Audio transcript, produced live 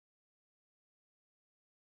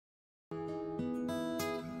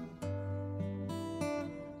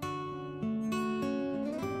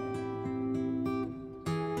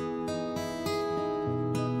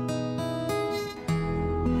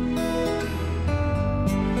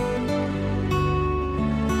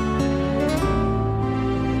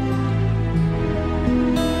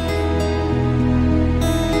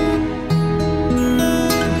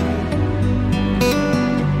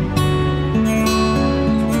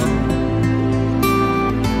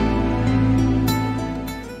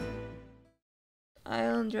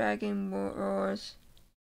dragon roars.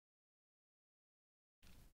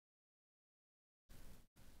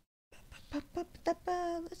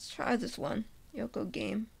 Let's try this one. Yoko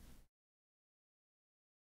game.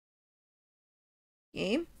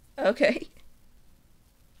 Game? Okay.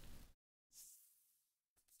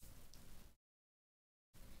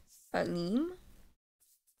 A meme?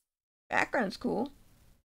 Background's cool.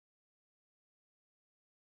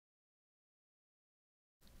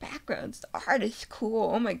 Backgrounds. The art is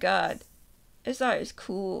cool. Oh my god. This art is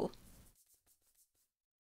cool.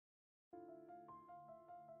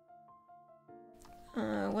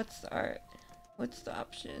 What's the art? What's the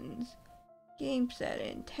options? Game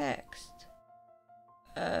setting. Text.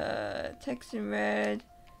 Text in red.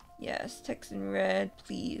 Yes, text in red,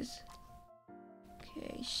 please.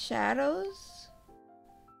 Okay, shadows.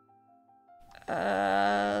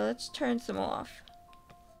 Let's turn some off.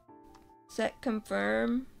 Set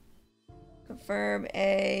confirm. Confirm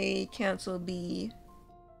A, cancel B.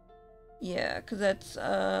 Yeah, cause that's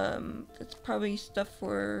probably stuff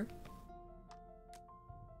for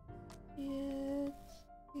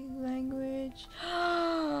language.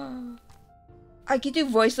 I can do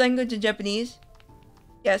voice language in Japanese.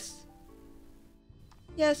 Yes.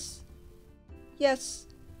 Yes. Yes.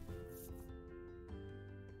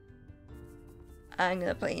 I'm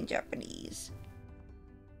gonna play in Japanese.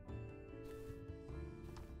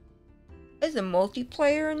 Is a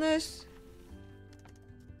multiplayer in this?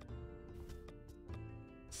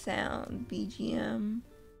 Sound, BGM.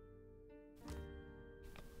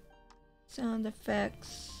 Sound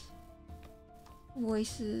effects.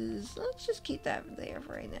 Voices. Let's just keep that there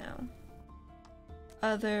for right now.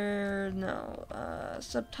 Other, no.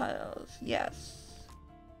 Subtitles, yes.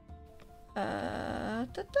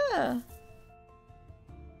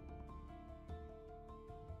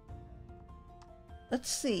 Let's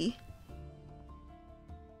see.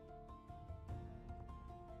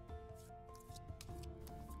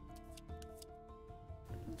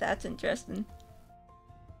 That's interesting.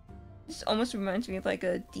 This almost reminds me of like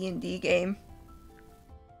a D&D game.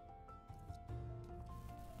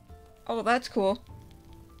 Oh, that's cool.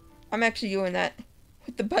 I'm actually doing that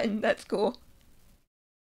with the button. That's cool.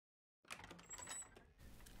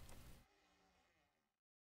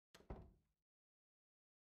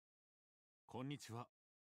 Konnichiwa.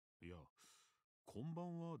 いや、こんば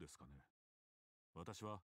んはですかね。私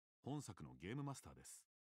は本作のゲームマスターで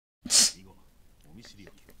す。以後、お見知り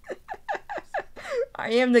おき。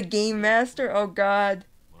I am the game master? Oh god.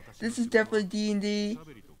 This is definitely D&D.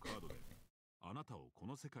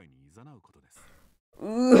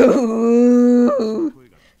 Ooh.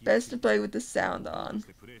 Best to play with the sound on.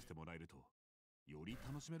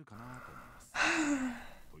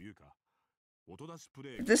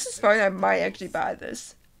 If this is fun, I might actually buy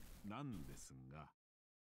this.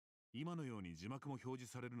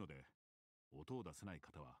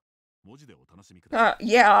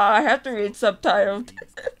 Yeah, I have to read subtitled.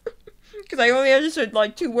 Because I only understood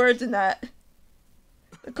like 2 words in that.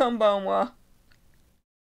 The konbanwa.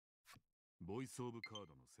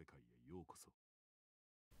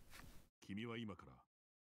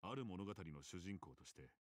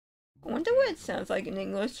 I wonder what it sounds like in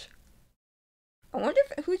English. I wonder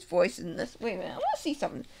who's voicing this. Wait a minute, I want to see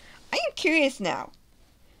something. I am curious now.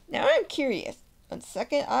 Now I'm curious. 1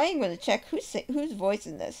 second, I am going to check who's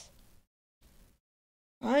voicing this.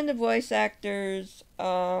 Find the voice actors.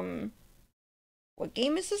 What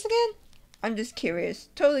game is this again? I'm just curious.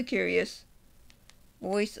 Totally curious.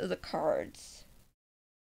 Voice of the cards.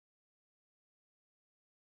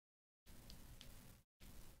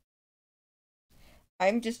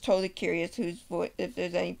 I'm just totally curious who's if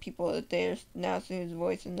there's any people that there's now who's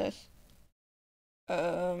voicing this.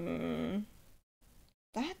 That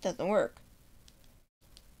doesn't work.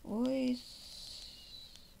 Voice.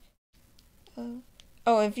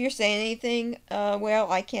 Oh, if you're saying anything,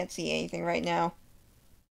 well, I can't see anything right now.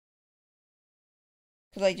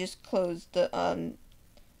 Because I just closed the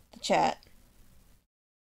chat.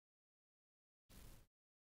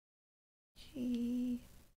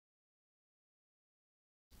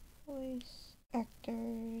 Voice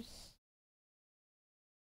actors.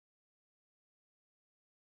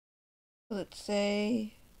 Let's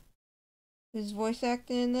say, who's voice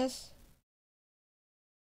acting in this?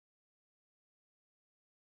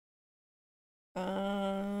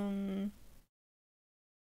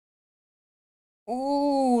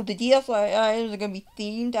 Ooh, the DSLR items are gonna be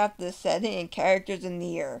themed after the setting and characters in the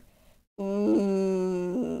year.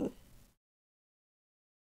 Ooh.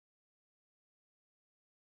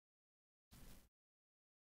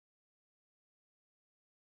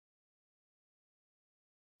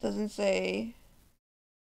 Doesn't say.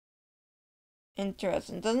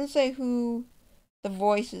 Interesting. Doesn't say who the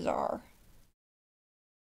voices are.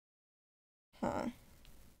 Huh.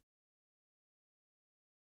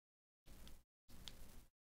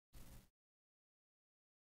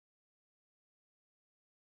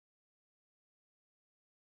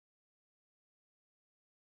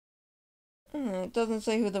 It doesn't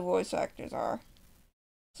say who the voice actors are.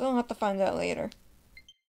 So I'll have to find out later.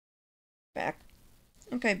 Back.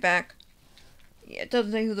 Okay, back. Yeah, it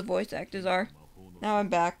doesn't say who the voice actors are. Now I'm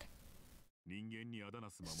back.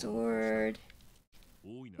 Sword.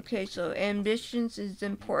 Okay, so ambitions is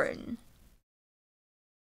important.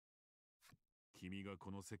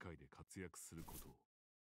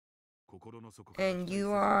 And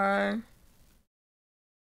you are...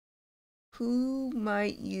 Who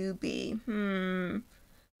might you be?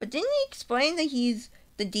 But didn't he explain that he's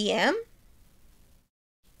the DM?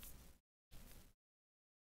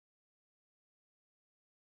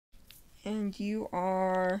 And you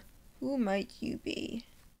are... Who might you be?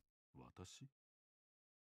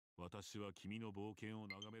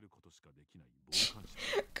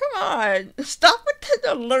 Come on! Stop with the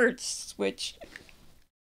alerts, Switch.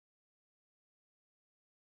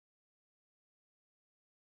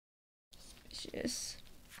 Suspicious.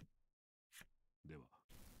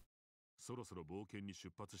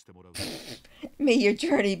 May your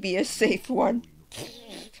journey be a safe one.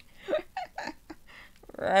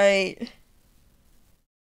 Right.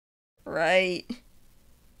 Right.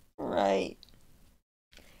 Right.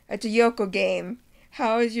 It's a Yoko game.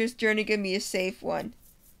 How is your journey gonna be a safe one?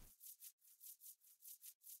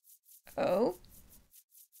 Oh?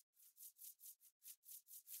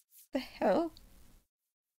 The hell?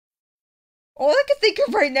 All I can think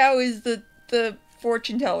of right now is the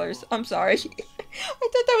fortune tellers. I'm sorry. I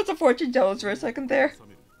thought that was the fortune tellers for a second there.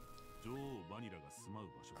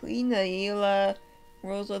 Queen Naila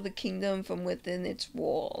rules of the kingdom from within its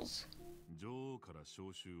walls.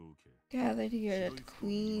 Gathered here that the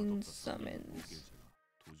queen summons.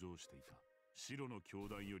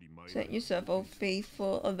 Set yourself, O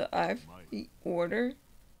faithful of the Ivory Order.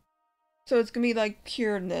 So it's gonna be like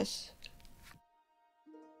pureness.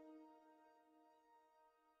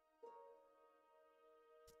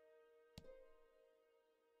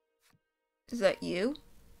 Is that you?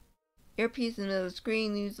 Earpiece in the middle of the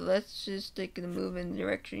screen. Use the left stick to move in the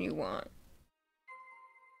direction you want.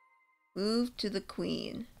 Move to the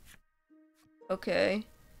queen. Okay.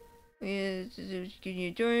 Continue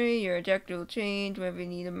your journey. Your objective will change whenever you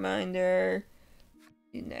need a reminder.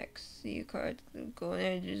 Do next. See your card. Go on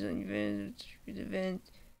edges on your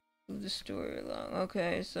event. Move the story along.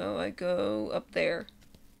 Okay, so I go up there.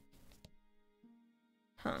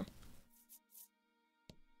 Huh.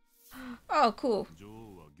 Oh, cool.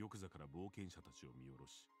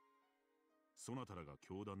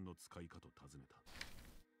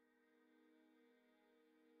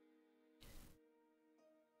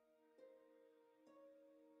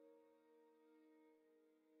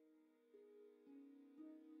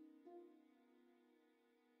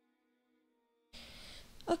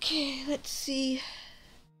 Okay, let's see.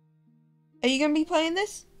 Are you gonna be playing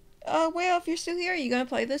this? Well, if you're still here, are you gonna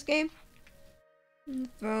play this game? The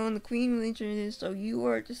throne, the queen will introduce, so you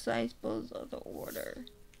are disciples of the order.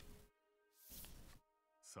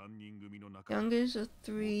 Youngest of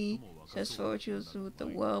three, says fortunes with the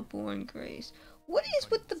well-born grace. What is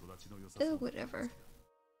with the whatever?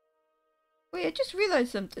 Wait, I just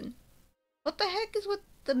realized something. What the heck is with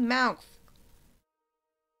the mouth?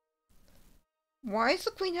 Why does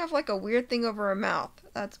the queen have like a weird thing over her mouth?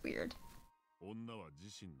 That's weird.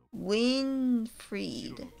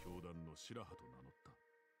 Winfried.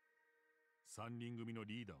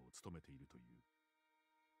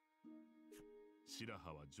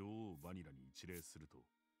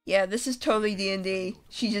 Yeah, this is totally D&D.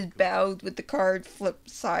 She just bowed with the card flipped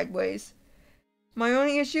sideways. My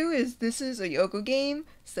only issue is this is a Yoko game,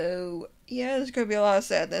 so yeah, there's gonna be a lot of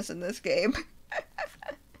sadness in this game.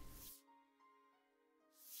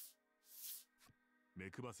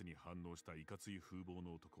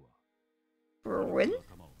 Berwin?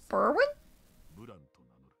 Berwin?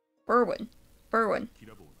 Berwin. Berwin.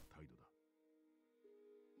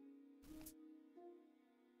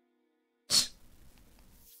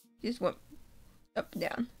 Just went up and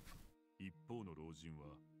down.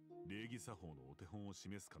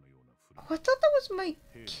 Oh, I thought that was my...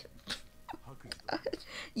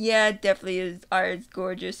 Yeah, it definitely is. Iron's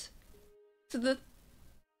gorgeous. So the...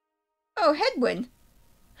 Oh, Headwind.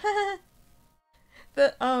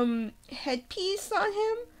 The, headpiece on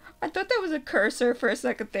him? I thought that was a cursor for a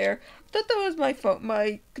second there. I thought that was my phone,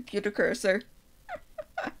 my computer cursor.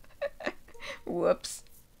 Whoops.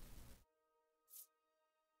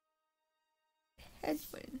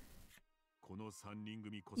 headwind. この三人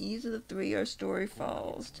組こそ These are the three our story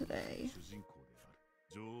follows today. 主人公であ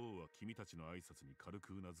る。女王は君たちの挨拶に軽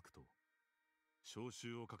くうなずくと、召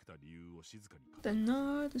集をかけた理由を静かに語る。 The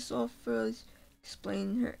nod, the soft frills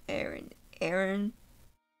explain her errand.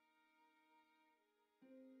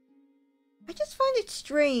 I just find it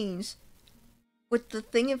strange with the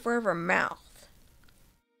thing in front of her mouth.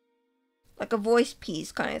 Like a voice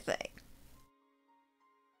piece kind of thing.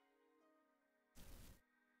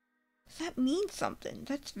 Does that mean something?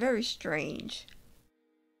 That's very strange.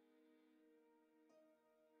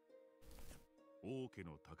 王家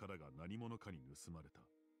の宝が何者かに盗まれた。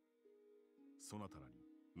そなたら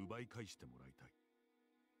に奪い返してもらいたい。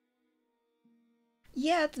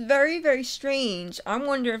 Yeah, it's very, very strange. I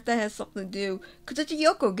wonder if that has something to do, because it's a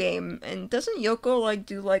Yoko game, and doesn't Yoko, like,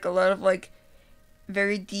 do, like, a lot of, like,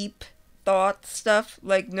 very deep thought stuff,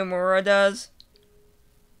 like Nomura does?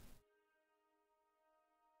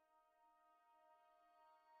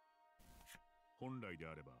 本来で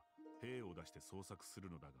あれば兵を出して捜索する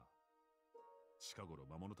のだが、近頃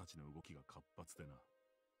魔物たちの動きが活発でな。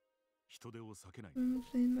人手を避けない。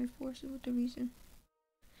 My forces with the reason.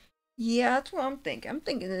 Yeah, that's what I'm thinking. I'm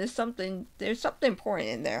thinking there's something important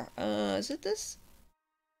in there. Is it this?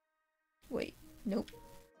 Wait, nope.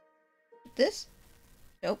 This?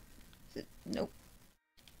 Nope. Is it? Nope.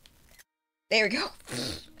 There we go.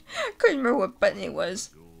 Couldn't remember what button it was.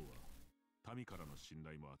 女王は民からの信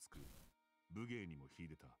頼も厚く、武芸にも秀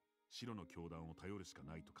でた白の教団を頼るしか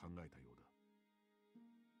ないと考えたようだ。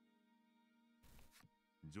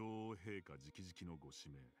女王陛下直々のご指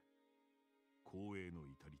名、光栄の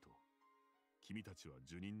至りと、君たちは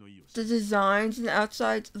受任の意をし。 The designs and the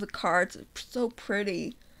outsides of the cards are so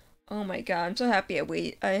pretty. Oh my god, I'm so happy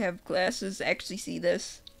I have glasses to actually see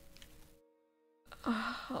this.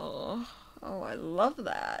 Oh, I love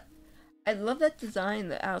that. I love that design,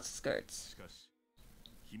 the outskirts. しかし、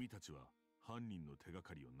君たちは犯人の手が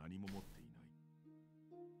かりを何も持っていない。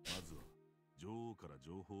まずは女王から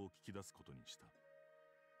情報を聞き出すことにした。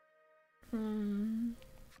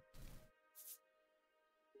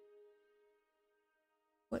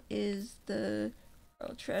 What is the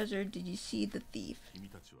royal treasure? Did you see the thief? 君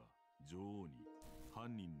たちは女王に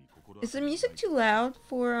犯人に心 Is the music too loud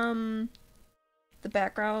for the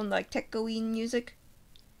background, like techno-y music?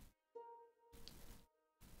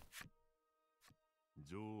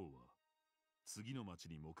 女王は次の町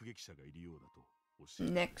に目撃者がいるようだと教え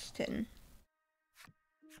て。 Nexton.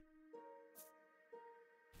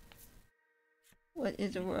 What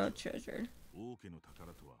is a royal treasure? 王家の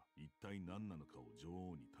宝とは一体何なのかを女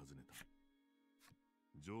王に尋ねた。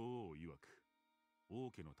女王曰く、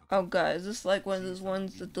王家の宝 Oh god, is this like one of those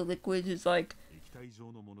ones that the liquid is like 液体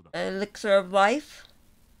状のものだ。 an elixir of life?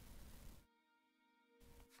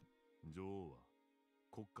 女王は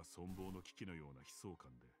国家存亡の危機のような悲壮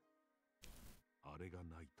感で、あれが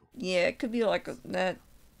ないと。 Yeah, it could be like that.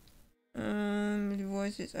 The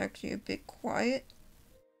voice is actually a bit quiet.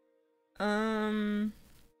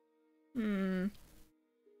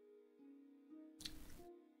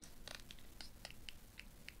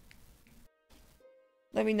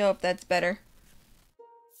 Let me know if that's better.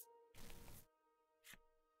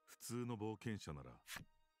 普通の冒険者なら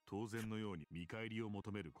当然のように見返りを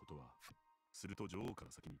求めることは、すると女王か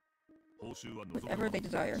ら先に報酬は望む Whatever they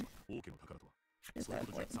desire. 王家の宝とは Is そういう that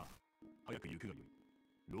ことじゃ what? さあ、早く行くがよい。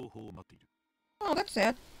朗報を待っている。 Oh, that's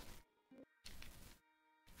sad.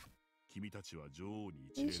 君たちは女王に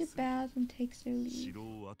一 He 礼す should る。 bows and takes their leave. 城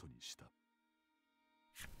を後にした。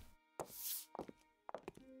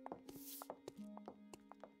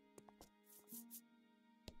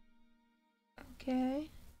 Okay.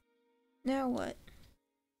 Now what?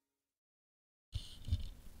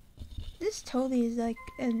 This totally is like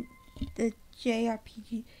the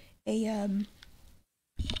JRPG, a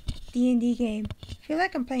D&D game. I feel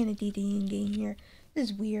like I'm playing a D&D game here. This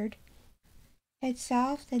is weird. Head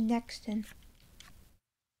south to Nexton.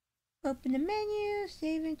 Open the menu,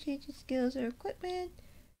 save and change your skills or equipment.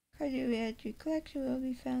 Card you add to your collection will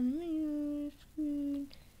be found in the menu screen.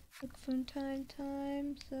 Look from time to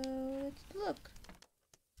time, so let's look.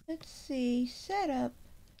 Let's see, setup.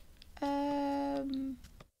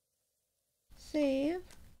 Save.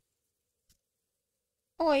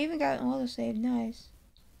 Oh, I even got an autosave, nice.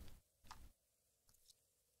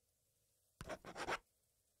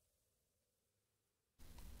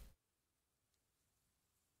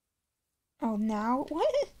 Oh, now?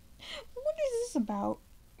 What? What is this about?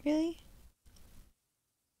 Really?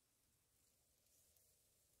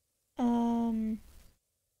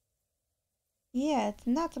 Yeah, it's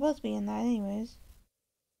not supposed to be in that anyways.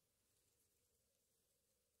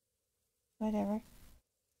 Whatever.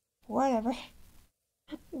 Whatever.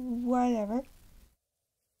 Whatever.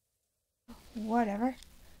 Whatever.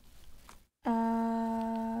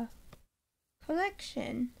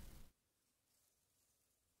 Collection.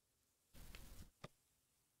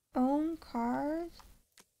 Own cars.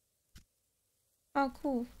 Oh,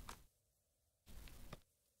 cool.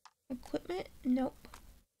 Equipment? Nope.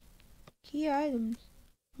 Key items?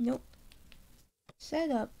 Nope.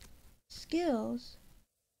 Setup. Skills.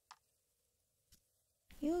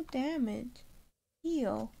 Heal damage.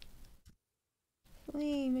 Heal.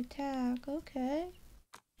 Flame attack. Okay.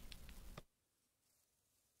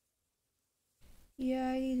 Yeah,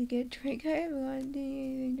 I need to get a drink. I haven't wanted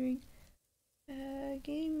anything to drink.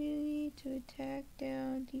 Gain immunity to attack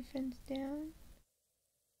down, defense down.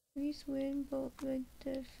 Increase wind, bolt red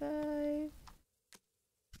to 5.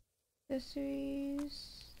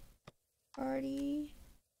 Accessories. Party.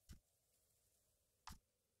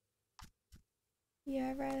 Yeah,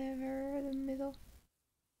 I'd rather have her in the middle.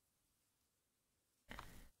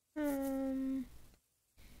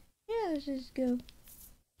 Yeah, let's just go.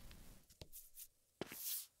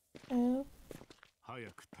 Oh.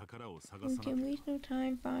 We can waste no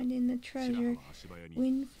time finding the treasure.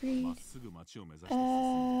 Winfrey.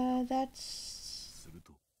 That's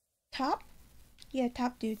top? Yeah,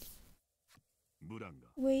 top dude.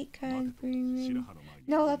 Wait, kind of bring.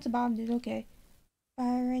 No, that's a bomb dude, okay.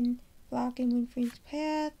 Byron blocking Winfrey's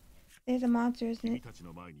path. There's a monster, isn't it?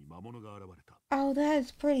 Oh, that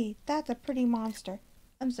is pretty. That's a pretty monster.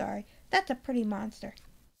 I'm sorry. That's a pretty monster.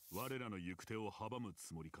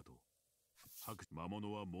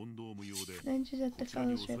 Adventures at the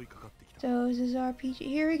Fellowship. So this is RPG.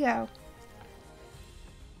 Here we go.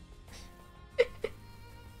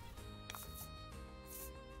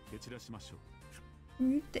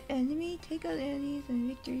 Root the enemy, take out enemies, and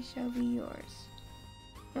victory shall be yours.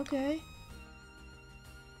 Okay.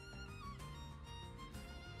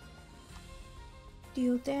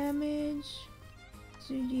 Deal damage.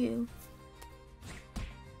 To you.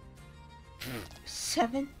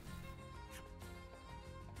 7.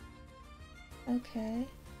 Okay.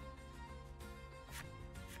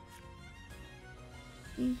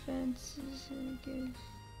 Defense is good.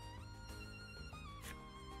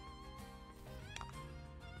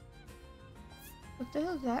 What the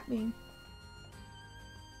hell does that mean?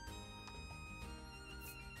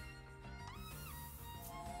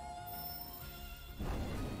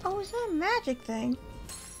 Oh, is that a magic thing?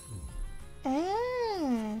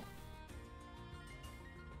 Ah.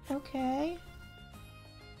 Okay.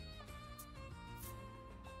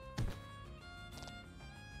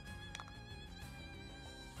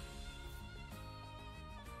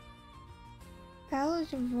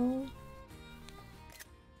 Powers of roll.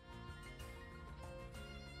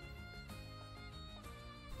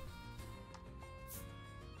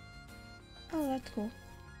 Oh, that's cool.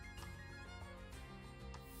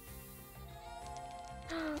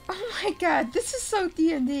 Oh my god, this is so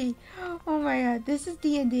D&D. Oh my god, this is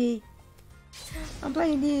D&D. I'm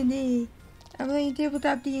playing D&D. I'm playing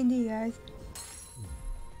tabletop D&D, guys.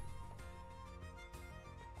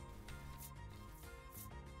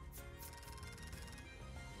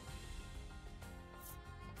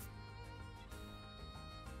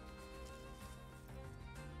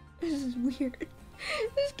 This is weird.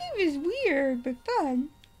 This game is weird, but fun.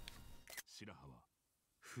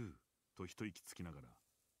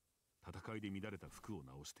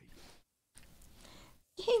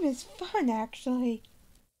 Game is fun, actually.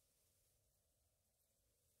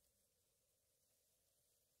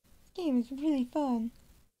 Game is really fun.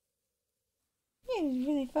 Game is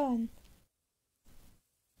really fun.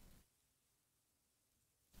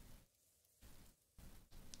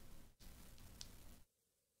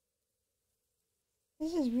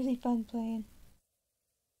 This is really fun playing.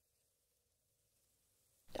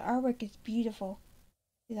 The artwork is beautiful.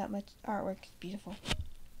 See that much artwork is beautiful.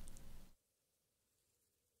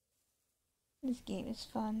 This game is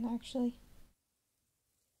fun, actually.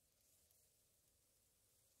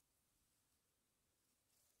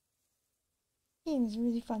 This game is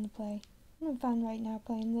really fun to play. I'm having fun right now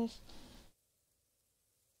playing this.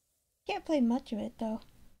 Can't play much of it though.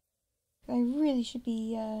 I really should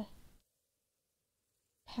be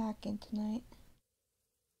packing tonight.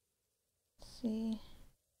 Let's see.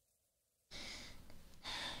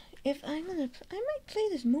 If I'm gonna, I might play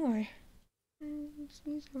this more.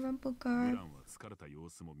 Use a rumble guard.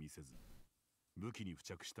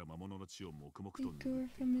 Gore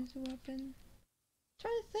from his weapon.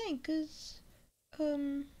 Trying to think, cause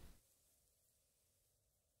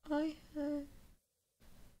I have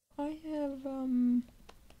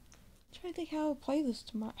trying trying to think how I'll play this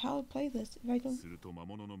tomorrow. How I'll play this if I don't.すると魔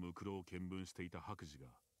物のムクロを見聞していた白磁が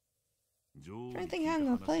女王 I に think 聞い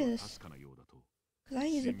I'm た gonna 話 play は this 確かなようだと because I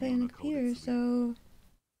usually 神 play 妙 on な the 顔で computer. つぶやい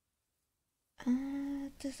So,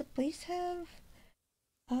 does the place have?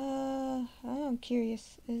 I'm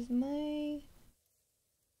curious. Is my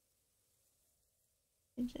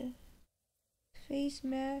is a face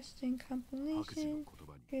mask and 白磁の compilation? 言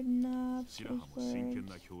葉に Good knobs 白 with 羽も真剣 words.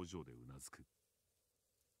 な表情でうなずく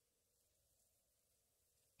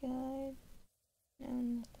God, no,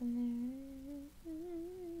 nothing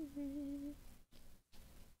there.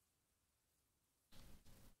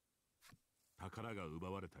 宝が奪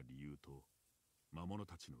われた理由と魔物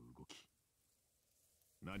たちの動き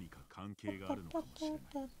何か関係があるのかもしれない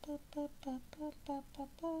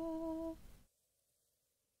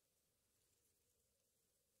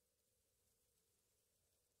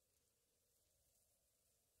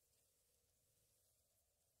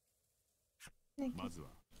まずは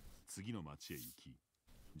次の町へ行き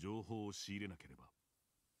情報を仕入れなければ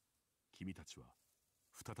君たちは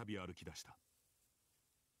再び歩き出した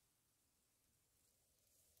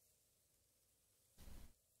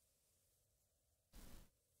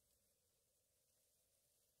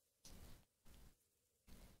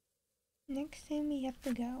Next time we have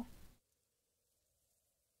to go.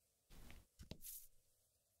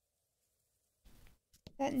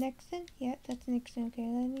 That Nixon? Yeah, that's Nixon. Okay,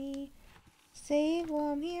 let me save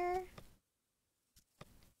while I'm here.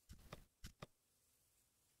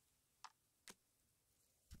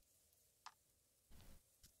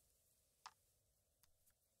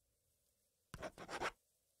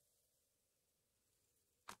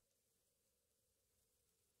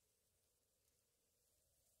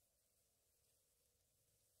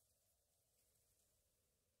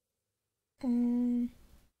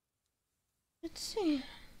 Let's see.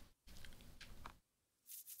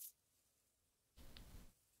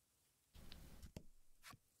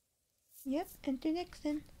 Yep, enter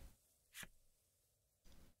Nixon.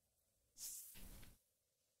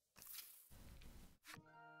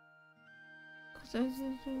 So,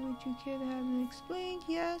 would you care to have it explained?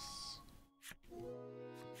 Yes.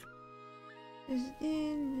 Is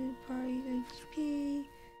in the party's HP.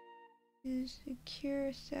 Is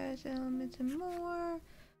secure status elements and more.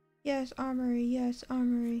 Yes, armory. Yes,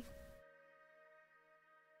 armory.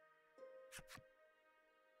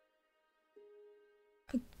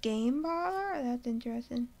 A game parlor? That's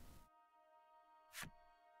interesting.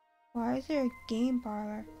 Why is there a game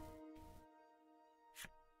parlor?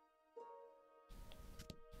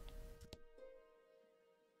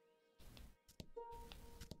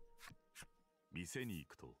店に行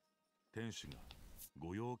くと店主が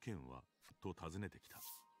ご用件はと尋ねてきた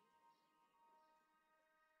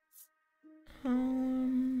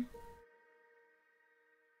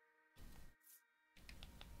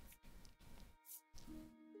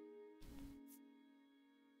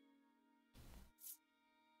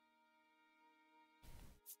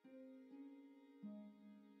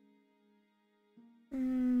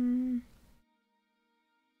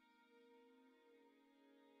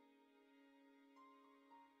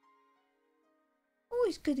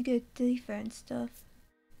Always good to get defense stuff.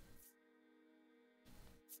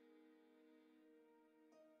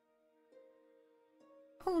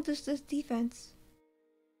 Oh, this is defense.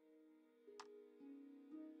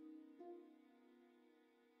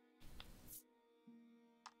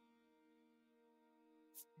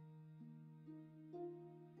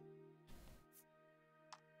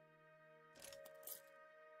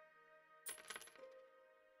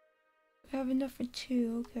 I have enough for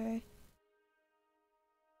 2, okay.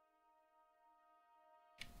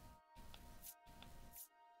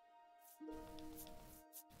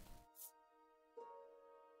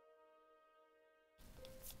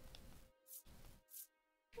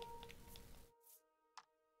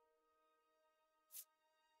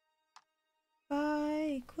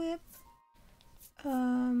 Buy, equip.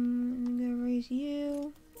 I'm gonna raise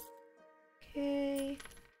you. Okay.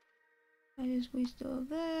 I just wasted all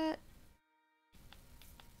that.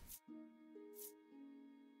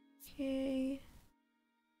 Okay.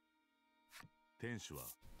 店主は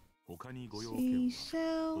他にご用件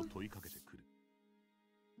はと問いかけてくる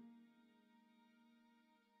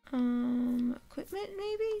Equipment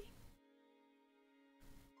maybe?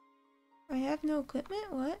 I have no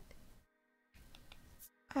equipment? What?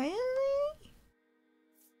 I only?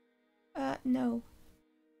 No.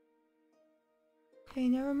 Okay,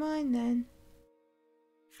 never mind then.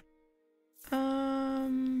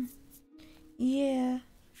 Yeah.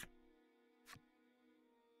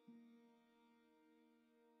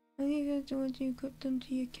 I'm going to want to equip them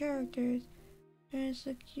to your characters. And it's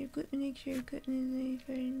like your equipment, make sure your equipment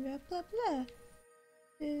is blah blah blah.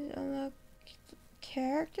 Is unlock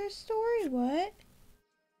character story? What?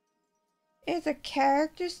 It's a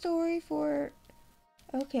character story for.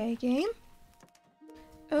 Okay, game.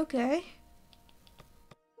 Okay.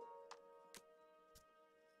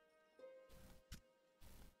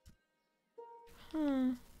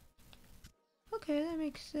 Huh. Okay, that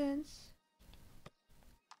makes sense.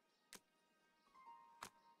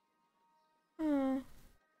 Huh.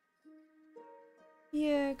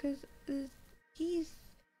 Yeah, cause he's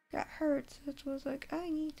got hurt, so that's why I was like, I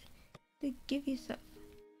need to give you stuff.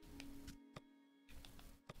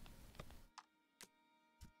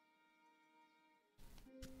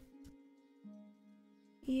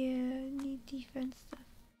 Yeah, I need defense stuff.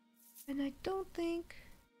 And I don't think...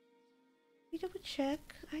 We double check.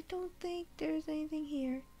 I don't think there's anything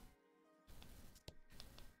here.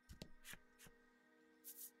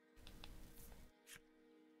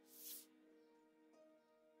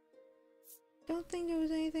 Don't think there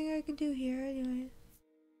was anything I could do here anyway.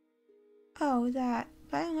 Oh, that.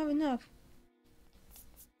 But I don't have enough.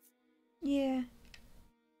 Yeah.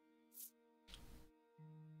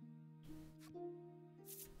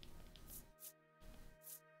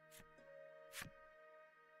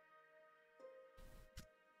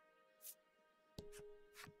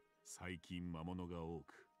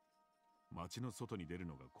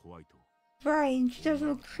 Right, and she doesn't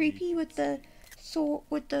look creepy with the sword,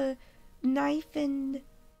 with the knife in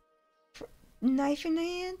the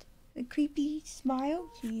hand. A creepy smile.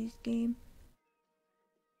 Jeez, game.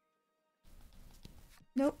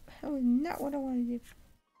 Nope, that was not what I wanted to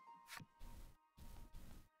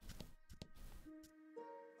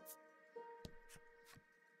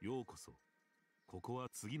do. Yokoso, ここは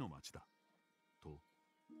次の町だ。と、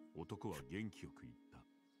男は元気よく言った。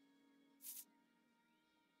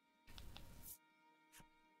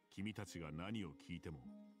君たちが何を聞いても、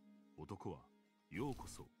男は、ようこ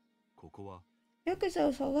そ、ここは、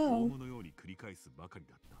Yokoso's hello. ホームのように繰り返すばかり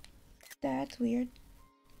だった。That's weird.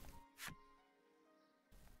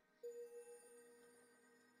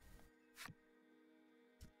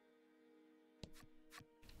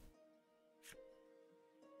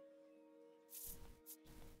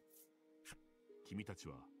 Kimiたち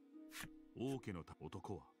は、王家の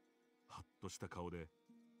男は、はっとした顔で、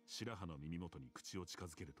白羽の耳元に口を近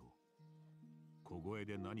づけると、小声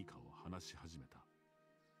で何かを話し始めた。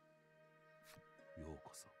よう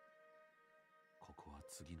こそ、ここは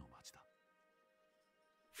次の町だ。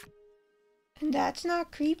And that's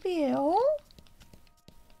not creepy at all?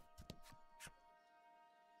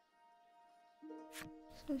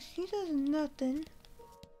 So she does nothing.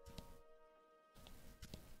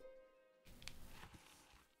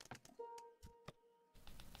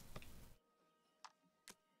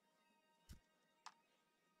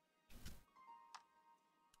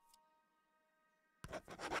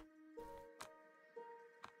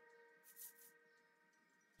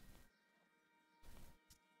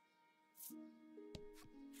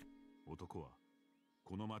男は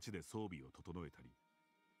この町で装備を整えたり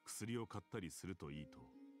薬を買ったりするといいと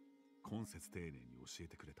今節丁寧に教え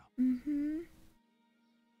てくれた。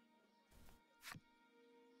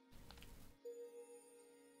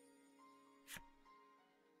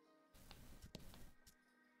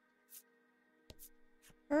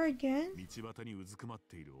Her again? 道端にうずくまっ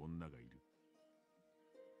ている女がいる。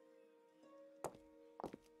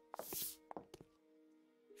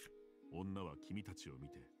女は君たちを見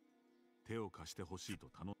て手を貸してほしいと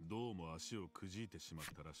頼ん、どうも足をくじいてしまっ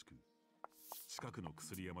たらしく、近くの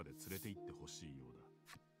薬屋まで連れて行ってほしいようだ。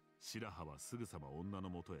白羽はすぐさま女の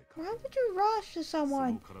もとへ駆け Why would you rush to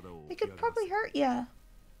someone? They could probably hurt you.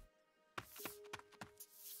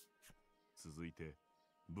 続いて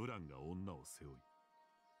ブランが女を背負い、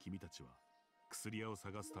君たちは薬屋を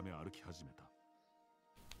探すため歩き始めた。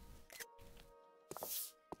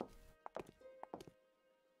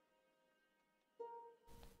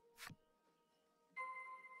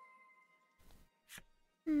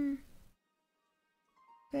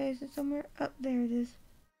Okay, is it somewhere up there? It is.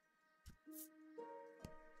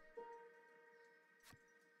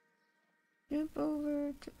 Jump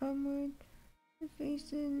over to onward.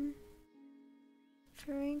 Facing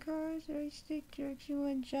terrain cars. Right stick direction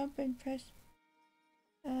 1. Jump and press.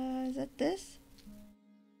 Is that this?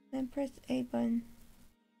 Then press A button.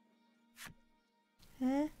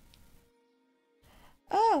 Huh?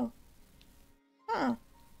 Oh! Huh.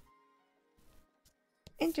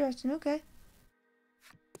 Interesting, okay.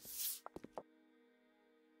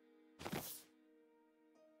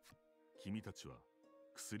 Kimi たちは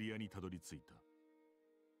薬屋にたどり着いた。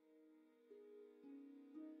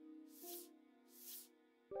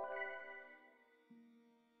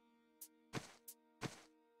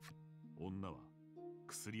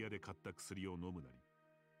薬屋で買った薬を飲むなり、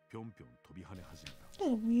ぴょんぴょん飛び跳ね始めた。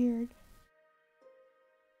That's weird.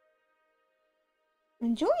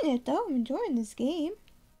 I'm enjoying it though. I'm enjoying this game.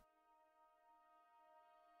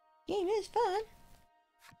 Game is fun.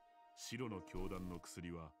 白の教団の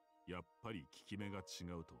薬はやっぱり効き目が違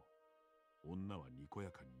うと女はにこ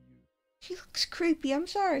やかに言う。 She looks creepy. I'm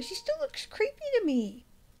sorry. She still looks creepy to me.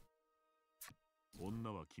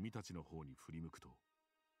 女は君たちの方に振り向くと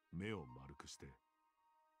目を丸くして、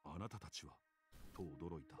あなたたちはと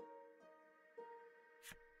驚いた。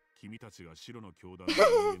君たちが白の教団の人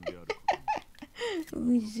間であること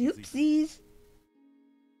に。Zoopsies.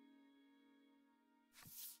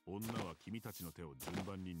 女は君たちの手を順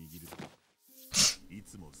番に握ると、い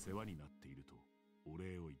つも世話になっているとお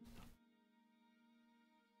礼を言った。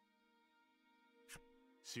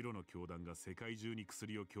白の教団が世界中に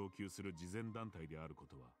薬を供給する慈善団体であるこ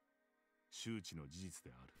とは周知の事実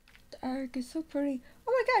である。 The arc is so pretty.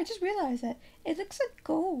 Oh my god, I just realized that. It looks like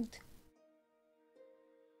gold.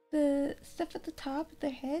 The stuff at the top of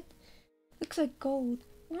their head looks like gold.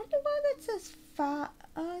 I wonder why that says 5.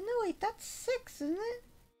 No wait, that's 6, isn't it?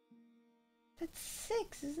 That's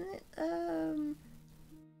 6, isn't it?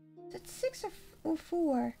 That's 6 or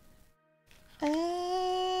 4.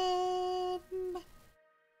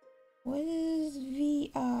 What does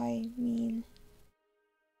VI mean?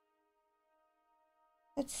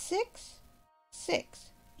 That's 6?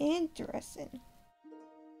 6. Interesting.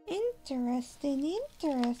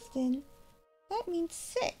 Interesting. That means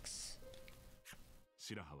 6.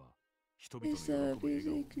 白羽は人々の Is 喜ぶ笑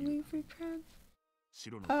顔を music 見る。 Winfrey proud?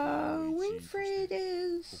 白の教団の一員とし Winfrey て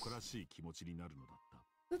is 誇らしい気持ちになるのだった。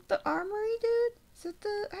 that the armory dude? Is that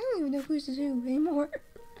the I don't even know who's who anymore. I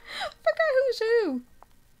forgot who's who.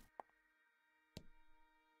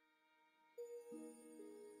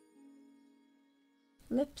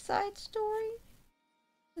 Flip side story?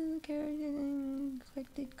 The character and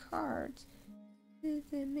collected cards.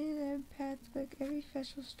 The minute paths book every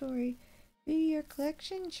special story. View your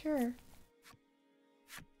collection? Sure.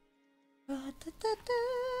 Now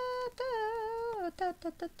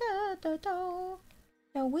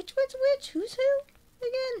which one's which? Who's who?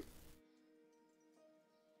 Again?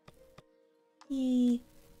 Yeah.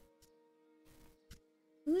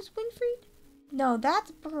 Who's Winfried? No,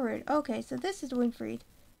 that's Bird. Okay, so this is Winfried.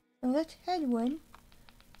 No, that's Hedwin.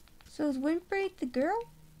 So is Winfried the girl?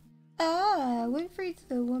 Ah, Winfried's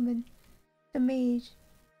the woman. The mage.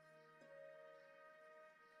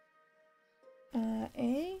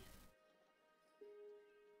 A?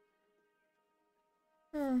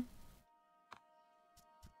 Huh.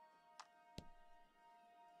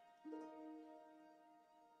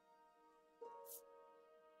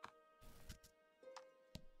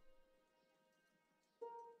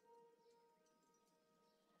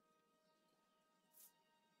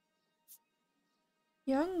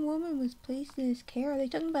 Young woman was placed in his care. Are they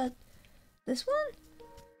talking about this one?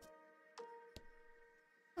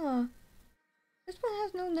 Huh. This one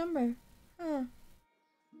has no number. Huh.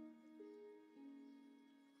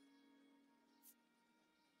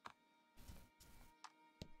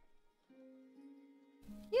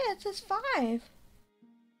 Yeah, it says 5.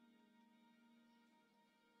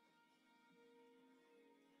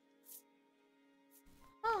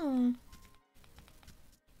 Huh.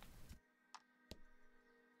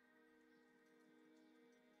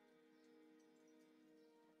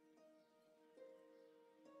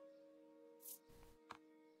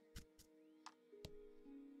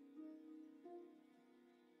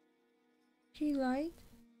 She lied?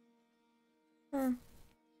 Huh.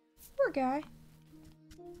 Poor guy.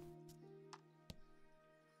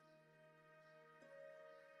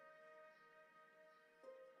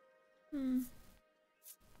 Hmm.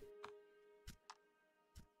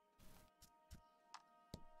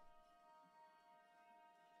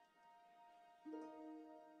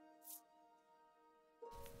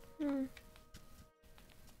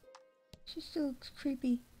 She still looks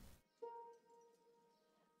creepy.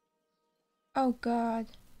 Oh god.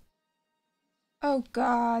 Oh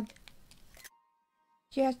god.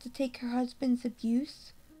 She has to take her husband's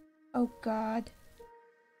abuse? Oh god.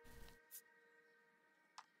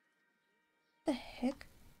 The heck?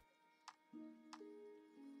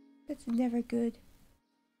 That's never good.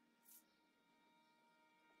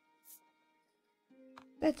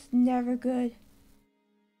 That's never good.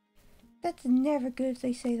 That's never good if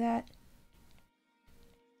they say that.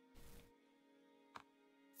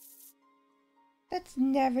 That's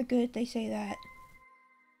never good if they say that.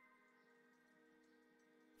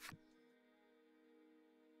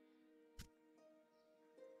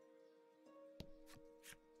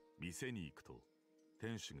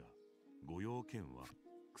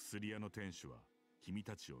 薬屋の店主は君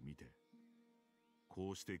たちを見て、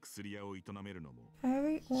こうして薬屋を営めるのも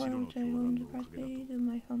Every 白 order の which 教 I 団 own のおかげだ directly と to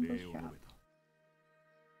my humble 礼を述 shop. べた。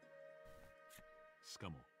しか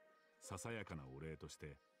もささやかなお礼として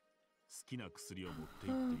好きな薬を持って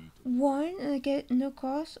行っていいという。One and I get no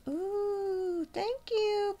cost. Ooh, thank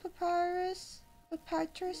you, Papyrus.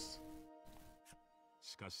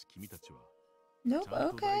 しかし君たちは Nope, ちゃん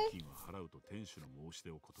と okay. 代金を払うと店主の申し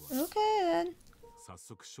出を断り、 Okay then. 早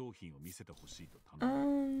速商品を見せてほしいと頼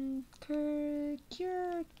んだ。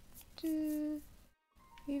Cure to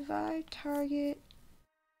revive target.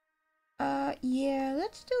 Yeah,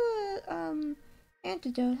 let's do a,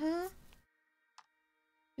 antidote, huh?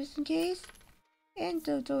 Just in case.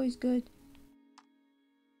 Antidote's always good.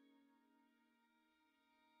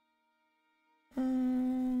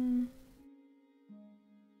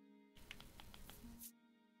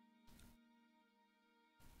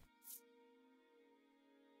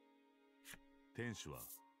 店主は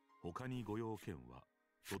他にご用件は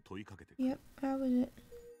と問いかけてくる。 Yep, that was it.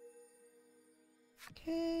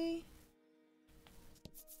 Okay.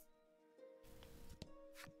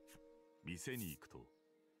 店に行くと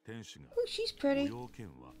店主が Oh, she's ご pretty. 用件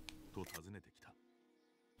はと尋ねてきた。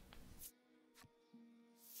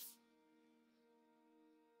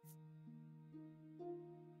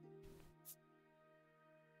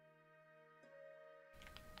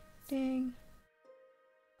 Dang.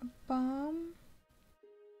 A bomb?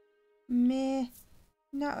 Meh.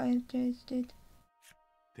 Not interested.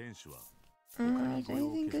 店主は他に Is ご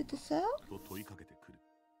用 anything 件 good to は sell? と問いかけてくる。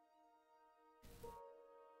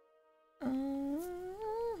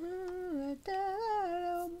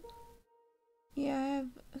 Yeah, I have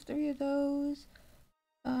 3 of those.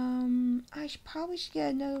 Probably should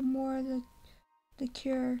get another more of the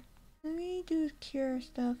cure. Let me do the cure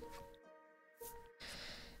stuff.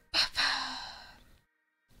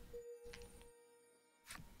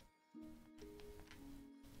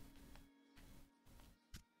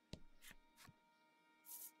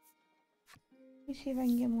 Let me see if I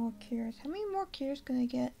can get more cures. How many more cures can I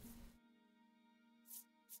get?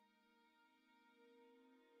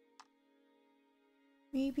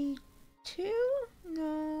 Maybe 2?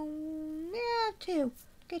 No. Yeah, 2.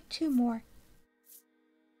 Get 2 more.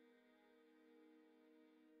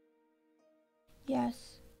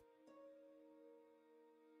 Yes.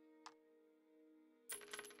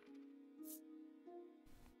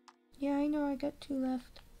 Yeah, I know I got 2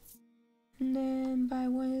 left. And then buy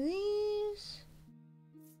one of these.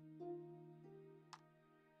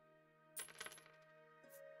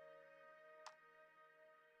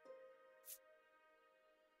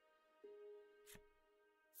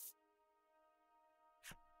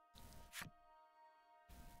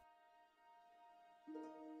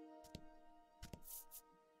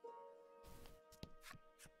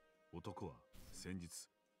男は先日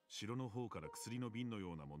城の方から薬の瓶の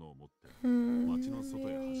ようなものを持って Very 街の外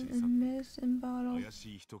へ走り去って medicine bottle. 怪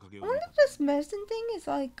しい人影を I 見 wonder た。 if this medicine thing is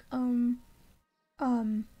like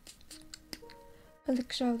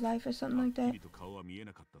elixir of life or は something っ like き that. りと顔は見え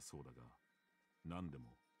なかったそうだが、何でも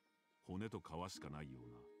骨と皮しかないよう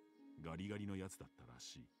なガリガリのやつだったら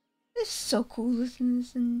しい。 This is so cool. Listen to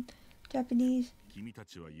this in Japanese. 君た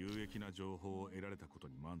ちは有益な情報を得られたこと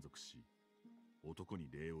に満足し、男に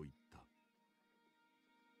礼を言った。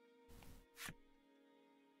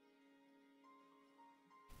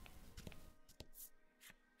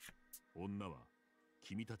女は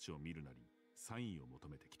君たちを見るなりサインを求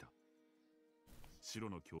めてきた。白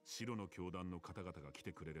の教団の方々が来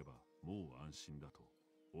てくれればもう安心だと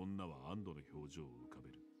女は安堵の表情を浮か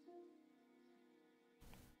べる。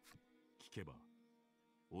聞けば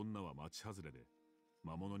女は町外れで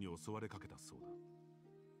魔物に襲われかけたそうだ。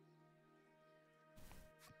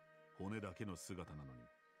骨だけの姿なのに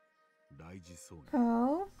大事そうに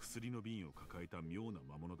Oh. 薬の瓶を抱えた妙な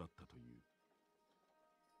魔物だったという。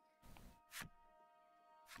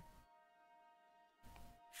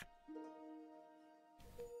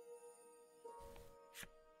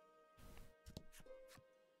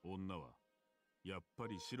女はやっぱ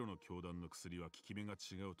り白の教団の薬は効き目が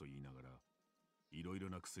違うと言いながらいろいろ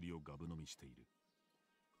な薬をガブ飲みしている。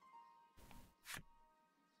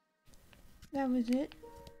 That was it.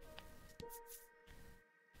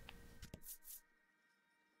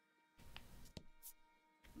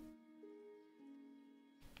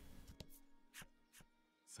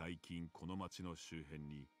 最近この町の周辺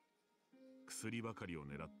に薬ばかりを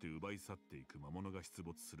狙って奪い去っていく魔物が出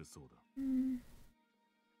没するそうだ。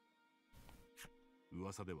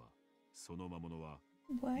 噂ではその魔物は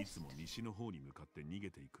いつ West. も西の方に向かって逃げ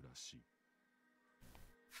ていくらしい。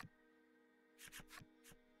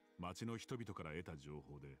町の人々から得た情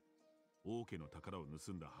報で王家の宝を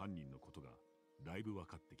盗んだ犯人のことがだいぶ分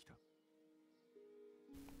かってきた。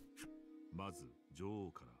まず女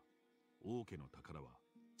王から王家の宝は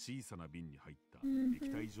小さな瓶に入った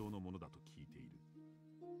液体状のものだと聞いている。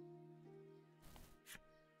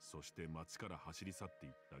そして町から走り去ってい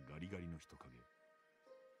ったガリガリの人影、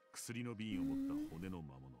薬の瓶を持った骨の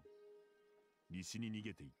魔物、西に逃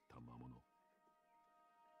げていった魔物。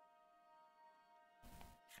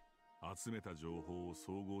集めた情報を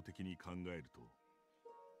総合的に考えると、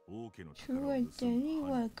王家の宝を盗んだ犯人。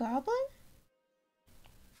 What, a goblin?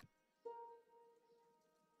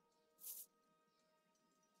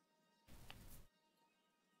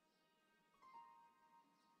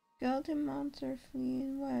 Skeleton monster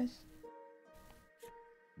fleeing west.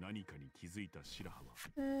 何かに気づいた白羽は、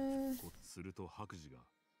すると白磁が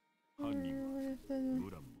犯人はブ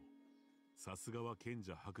ランもさすがは賢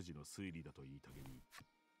者白磁の推理だと言いたげに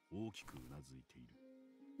大きくうなずいている。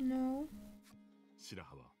 No. 白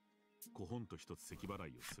羽は古本と一つ咳払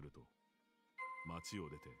いをすると町を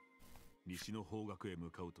出て西の方角へ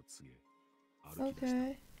向かうと告げ歩き出した。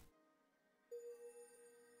Okay.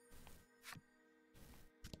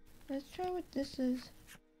 Let's try what this is.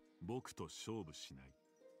 僕と勝負しない。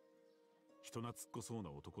人懐っこそう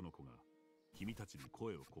な男の子が君たちに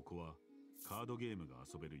声を、ここはカードゲームが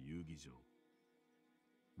遊べる遊技場。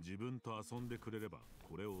自分と遊んでくれれば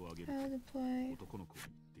これをあげると How to play. 男の子は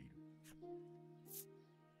言ってい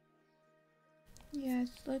る。 Yes,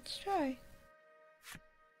 let's try.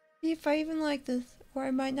 See if I even like this, or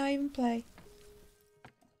I might not even play.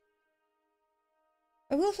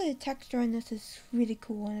 I will say the texture on this is really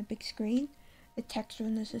cool on a big screen. The texture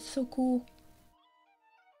on this is so cool.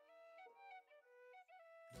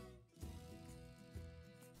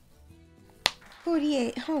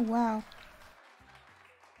 $48. Oh wow.「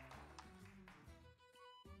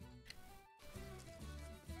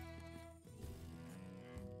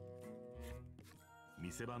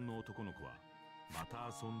店番の男の子はまた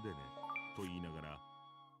遊んでね」と言いながら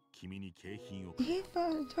君に景品を。 He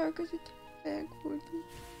found a target attack for the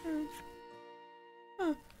turn.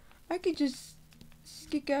 Huh. I could just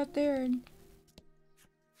stick out there and.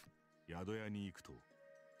 宿屋に行くと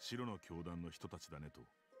白の教団の人たちだねと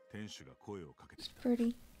店主が声をかけて It's きた。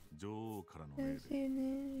 pretty. 女王からの命で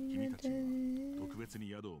Yes. 君たちは特別に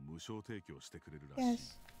宿を無償提供してくれるらしい。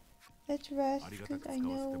 Yes. Let's rest, because I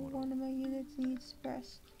know one of my units needs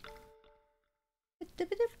rest.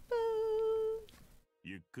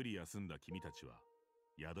 ゆっくり休んだ君たちは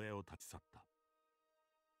宿屋を立ち去った。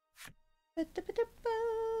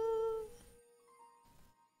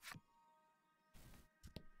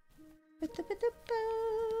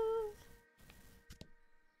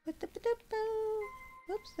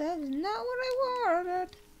 Oops, that is not what I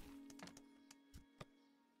wanted.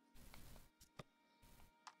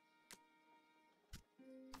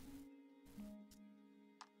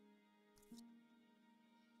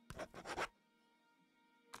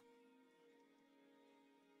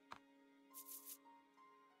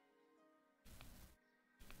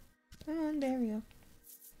 There we go.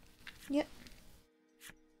 Yep.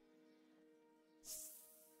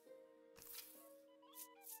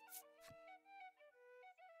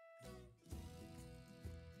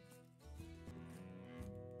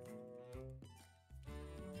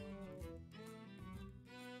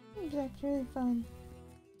 It was actually really fun.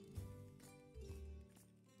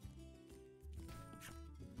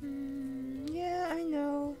 Yeah, I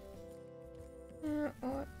know.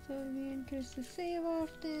 Ought to be interested to save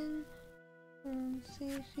often.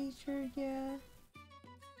 Save feature, yeah.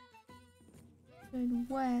 Good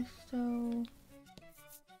west, so.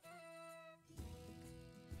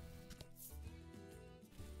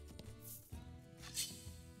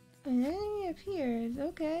 An enemy appears,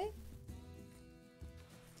 okay.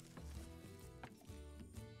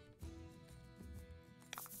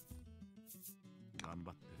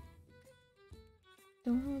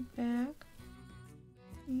 Don't hold back.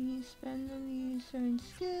 You spend on these certain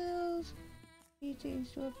skills. You take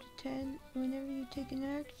store up to 10 whenever you take an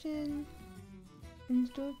action. And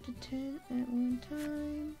store up to 10 at one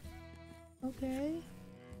time. Okay.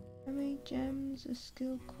 How many gems a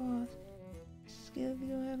skill cost? Skill if you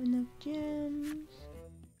don't have enough gems.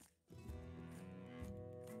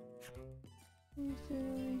 Make sure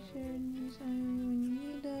to use items when you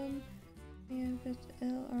need them. And press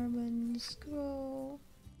LR button to scroll.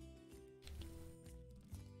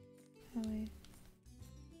 Oh wait.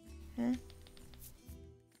 Huh?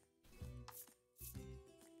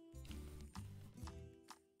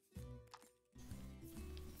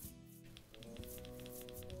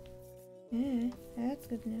 Yeah, that's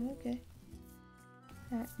good to know, okay.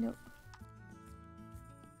 Nope.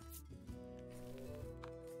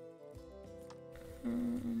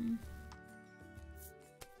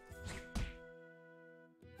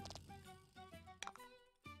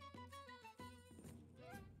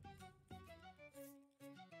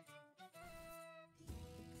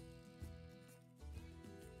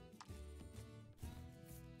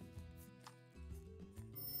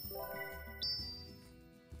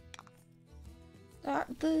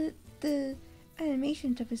 The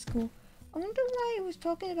animation stuff is cool. I wonder why it was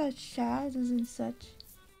talking about shadows and such.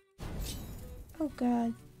 Oh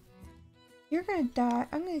god. You're gonna die.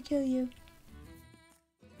 I'm gonna kill you.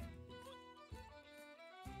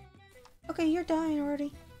 Okay, you're dying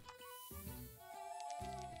already.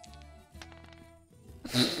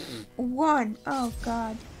 One. Oh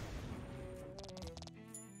god.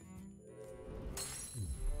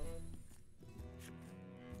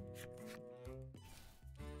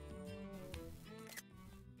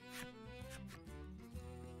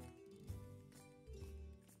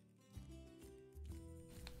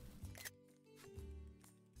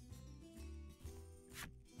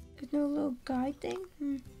 There's no little guide thing?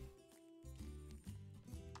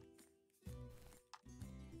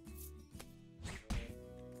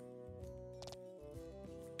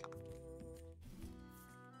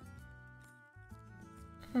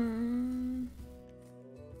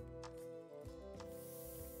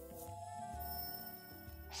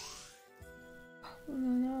 Oh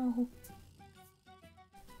no.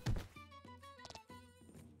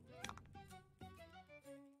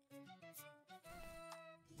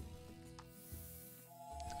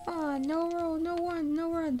 Ah, no roll, no one,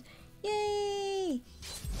 no run. Yay!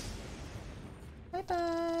 Bye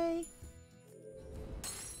bye.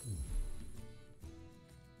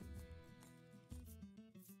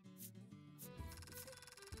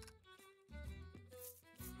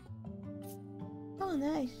 Oh,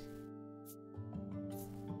 nice.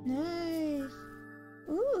 Nice.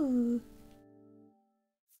 Ooh.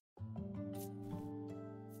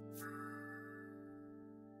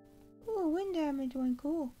 Ooh, wind damage one.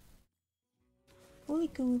 Cool. Really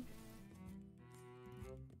cool.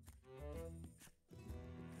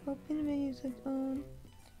 Open the menu its own.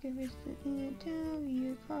 Give us the in town, view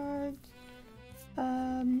your cards.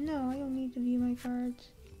 No, I don't need to view my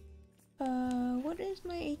cards. What is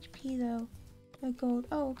my HP though? My gold.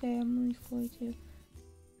 Oh, okay, I'm only 42.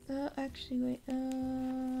 Actually, wait.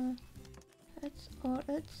 That's all.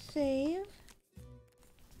 Let's save.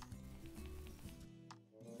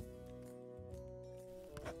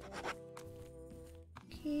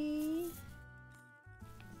 Okay.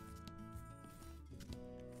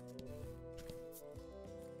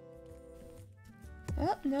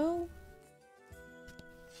 Oh, no.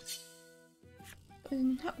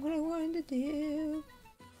 That's not what I wanted to do.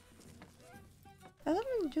 I love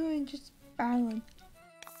enjoying just battling.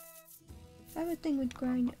 I have a thing with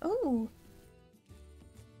grind. Oh!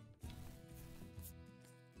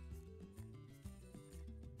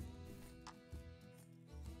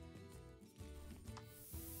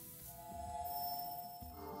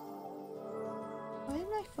 Why did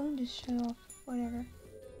my phone just shut off? Whatever.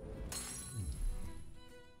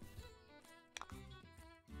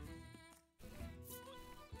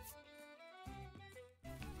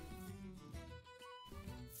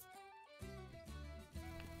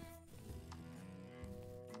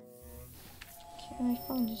 Okay, my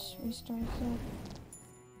phone just restarted.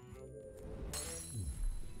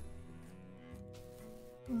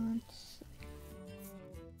 Once.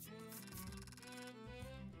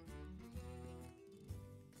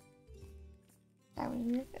 That was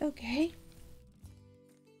weird. Okay.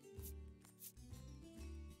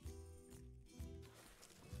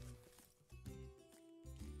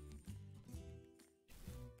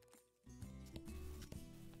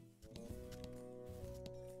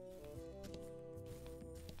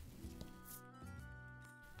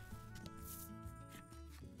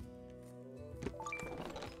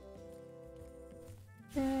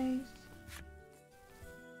 Nice.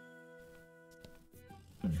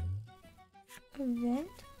 Event?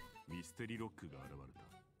 ミステリロックが現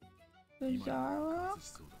れた。 Bizarro?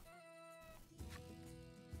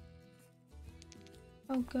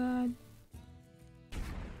 Oh god.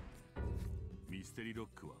 ミステリロッ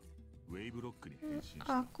クはウェーブロックに変身した。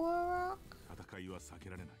 Aqua Rock? 戦いは避け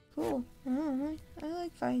られない。 Cool. I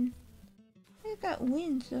like fighting. I got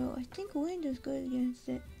wind, so I think wind is good against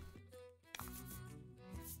it.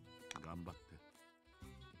 頑張って。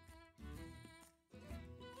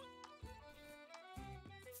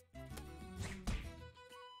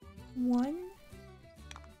 One.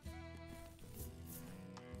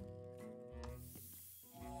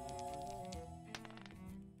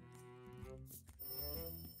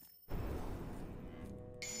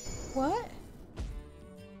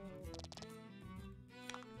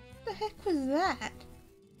 heck was that?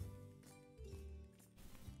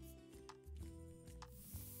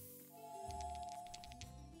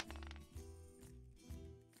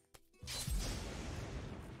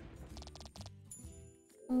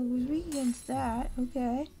 Oh, I was weak against that.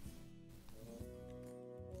 Okay.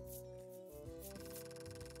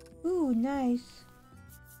 Ooh, nice.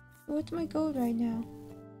 What's my gold right now?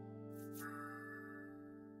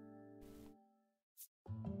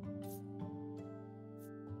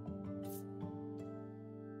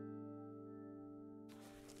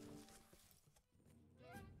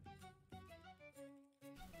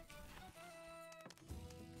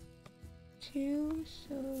 Two,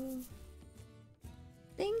 so I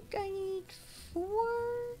think I need 4.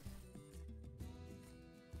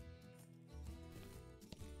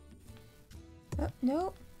 Oh,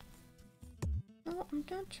 nope. No, I'm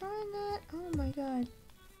not trying that. Oh my god.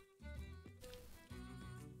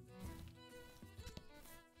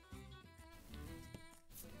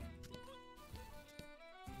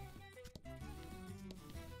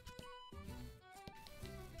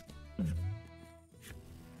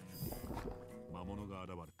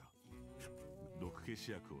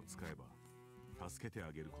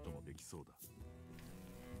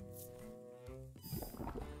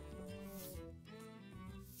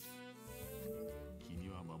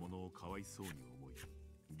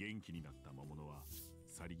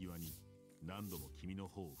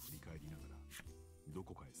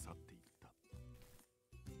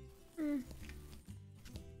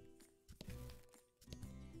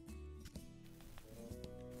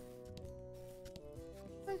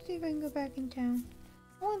 Let's see if I can go back in town.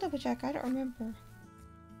 I want to double check. I don't remember.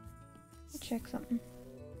 I'll check something.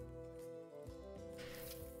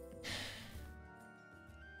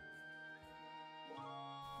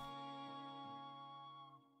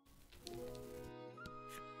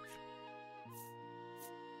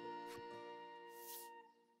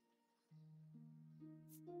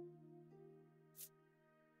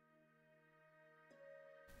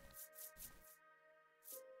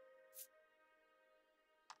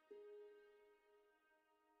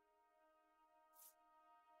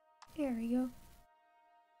 There we go.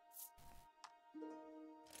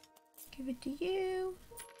 Give it to you.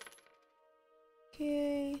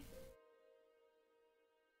 Okay.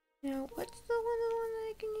 Now, what's the one that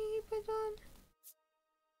I can keep it on?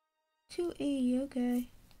 280, okay.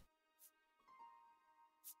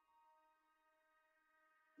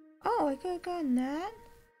 Oh, I could have gotten that?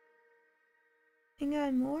 And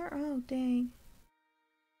gotten more? Oh, dang.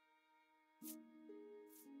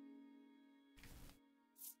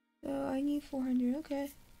 So I need 400, okay.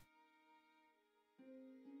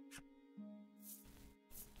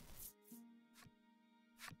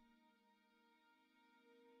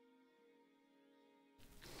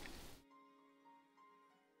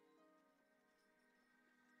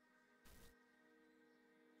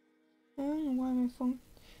 I don't know why my phone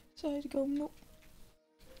decided to go nope.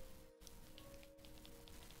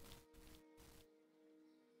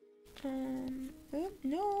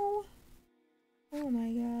 No. Oh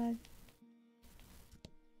my god.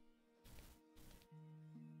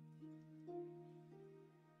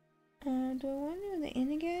 Do I want to do the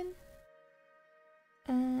inn again?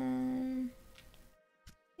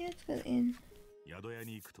 Yeah, let's go in.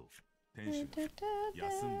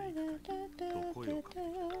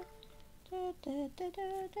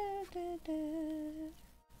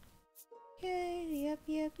 Okay, yep.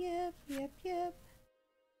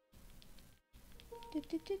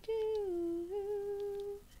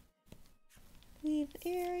 Leave the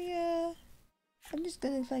area. I'm just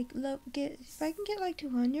gonna like get if I can get like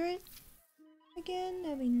 200 again,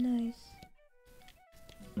 that'd be nice.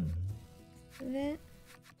 Event.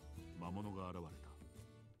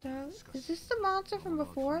 Dog. Is this the monster from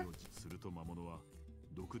before?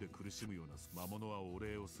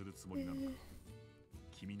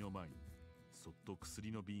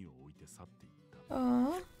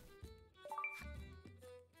 Oh.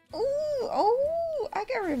 Oh, I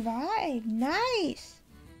got revived. Nice.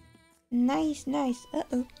 Nice.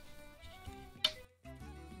 Uh-oh.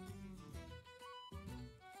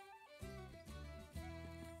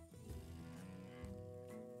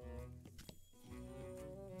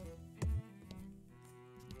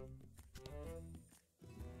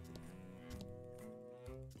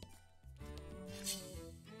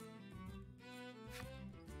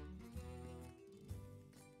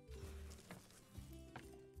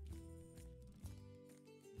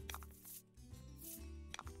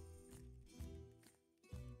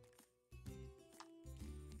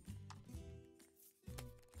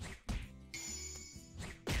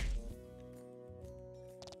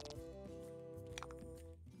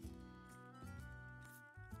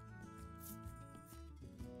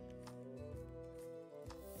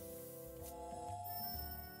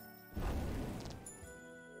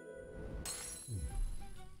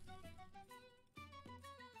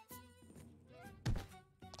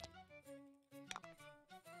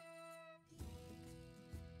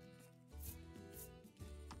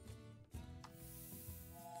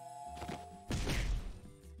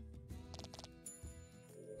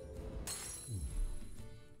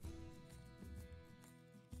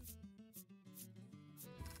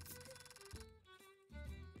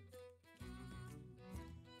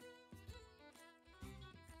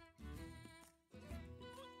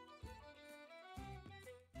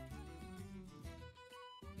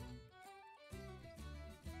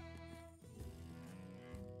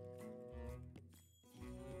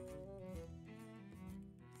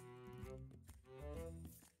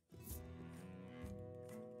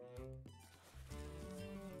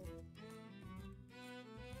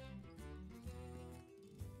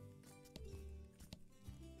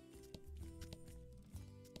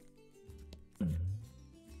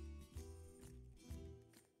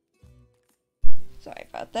 Sorry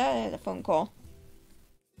about that, I had a phone call.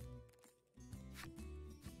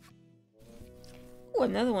 Ooh,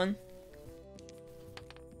 another one.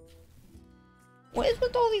 What is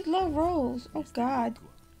with all these low rolls? Oh god.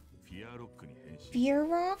 Fear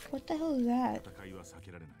Rock? What the hell is that?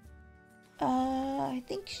 I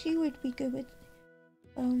think she would be good with...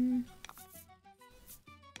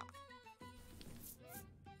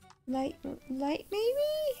 Light maybe?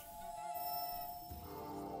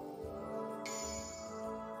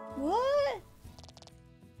 What?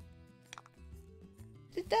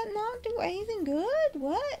 Did that not do anything good?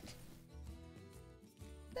 What?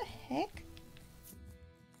 The heck?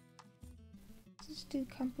 Let's do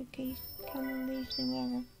combination,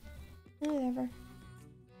 whatever.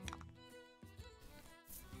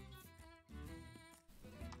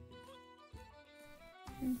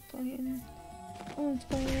 I'm playing. Oh, it's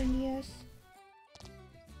playing, yes.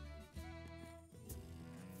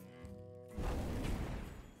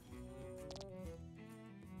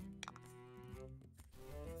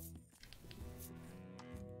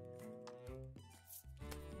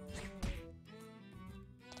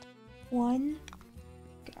 One.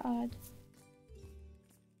 God.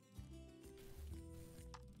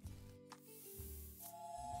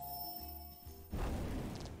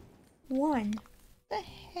 One. The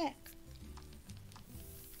heck?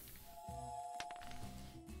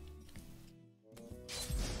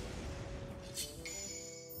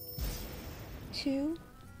 Two.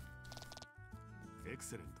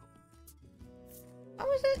 Excellent. How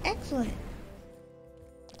was that excellent?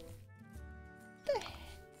 The heck?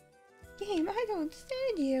 Game, I don't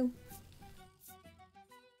understand you.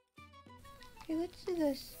 Okay, let's do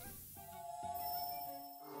this.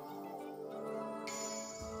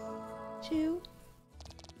 Two.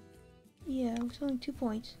 Yeah, it was only 2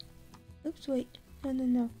 points. Oops, wait.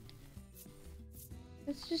 No.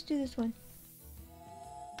 Let's just do this one.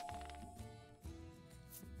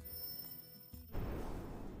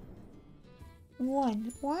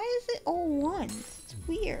 One. Why is it all ones? It's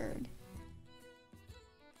weird.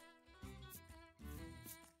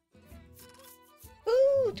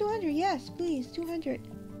 Ooh, 200. Yes, please. 200.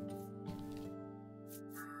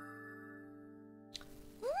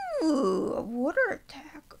 Ooh, a water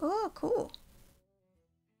attack. Oh, cool.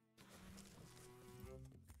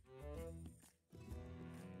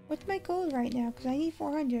 What's my goal right now? Because I need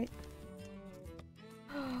 400.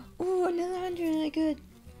 Ooh, another 100. Good.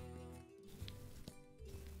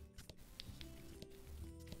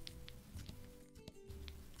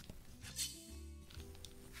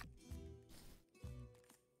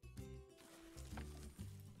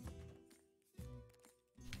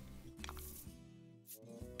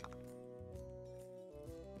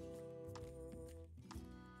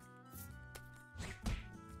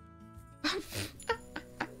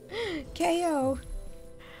 KO.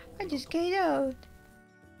 I just KO'd.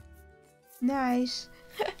 Nice.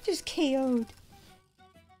 Just KO'd.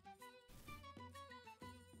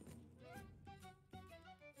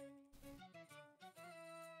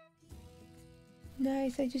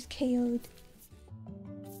 Nice, I just KO'd.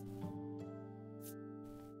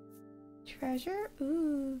 Treasure?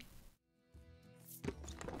 Ooh.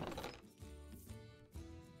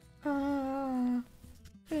 Ah.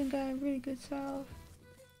 I got a really good salve.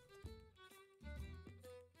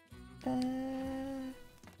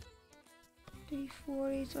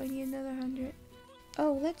 340, so I need another 100.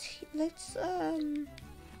 Oh, let's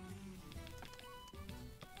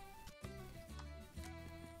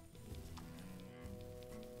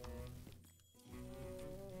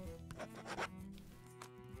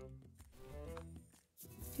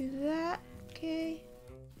do that. Okay.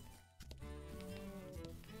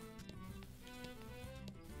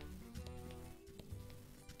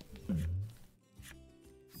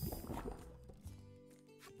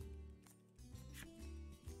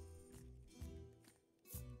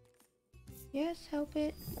 Yes, help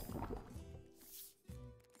it.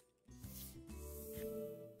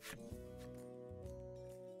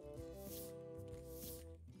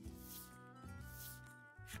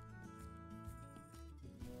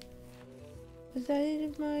 Was that it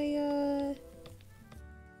of my,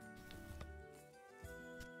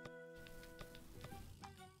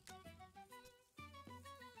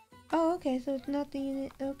 Oh, okay, so it's not the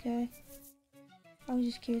unit. Okay. I was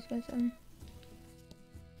just curious about something.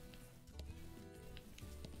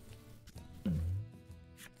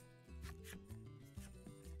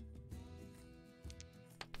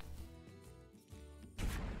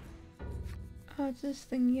 Oh, it's this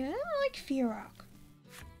thing. Yeah, I don't like Fear Rock.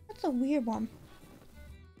 That's a weird one.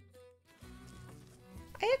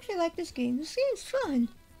 I actually like this game. This game's fun.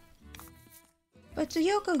 But it's a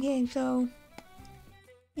Yoko game, so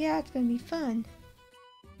Yeah, it's gonna be fun.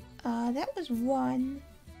 That was 1.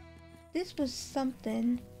 This was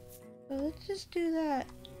something. So let's just do that.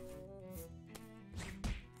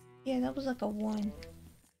 Yeah, that was like a 1.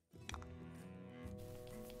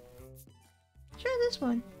 Try this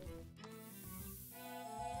one.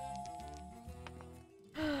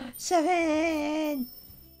 7!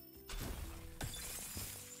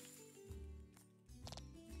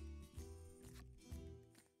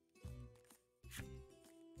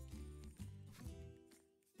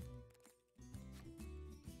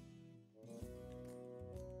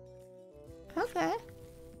 Okay.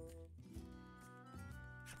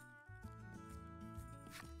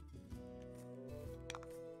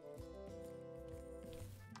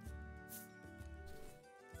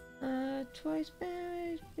 Twice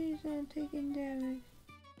damage, please not taking damage.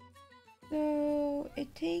 So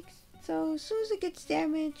it takes, so as soon as it gets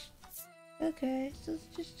damaged, okay, so let's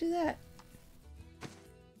just do that.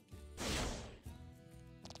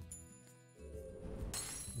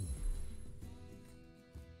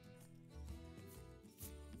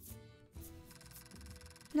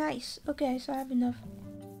 Nice, okay, so I have enough.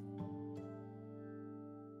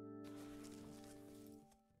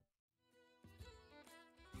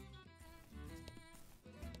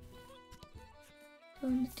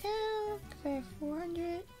 Going to town, because I have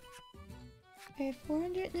 400. I have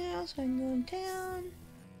 400 now, so I can go in town.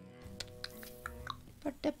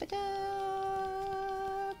 Ba-da-ba-da,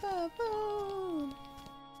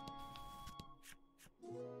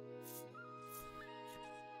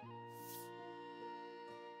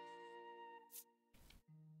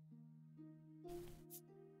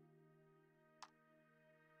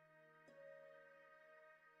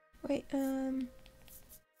 wait,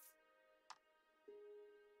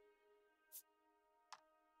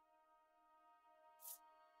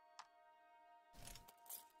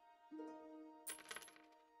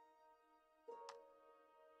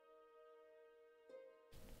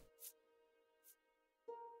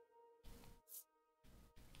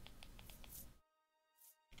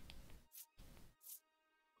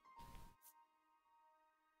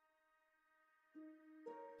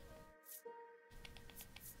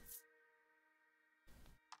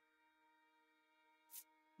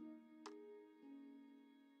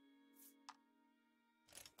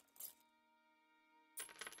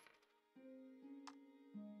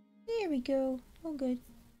 there we go. All good.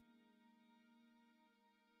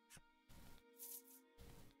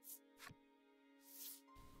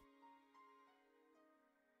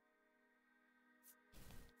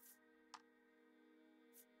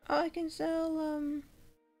 Oh, I can sell, and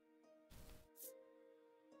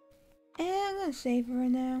I'm gonna save her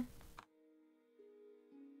now.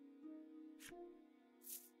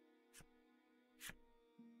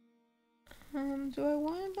 Do I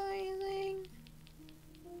want to buy anything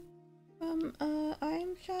from,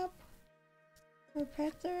 item shop or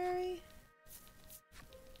Pet-Theory?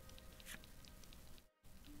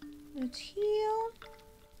 Let's heal.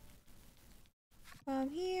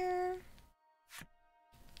 Here.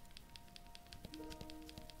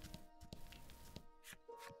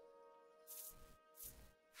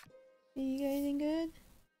 You got anything good?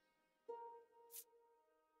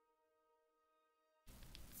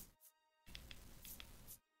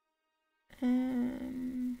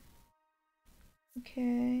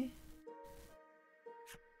 Okay.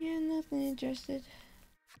 Yeah, nothing interested.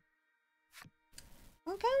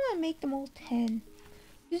 I kinda wanna make them all 10.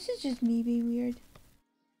 This is just me being weird.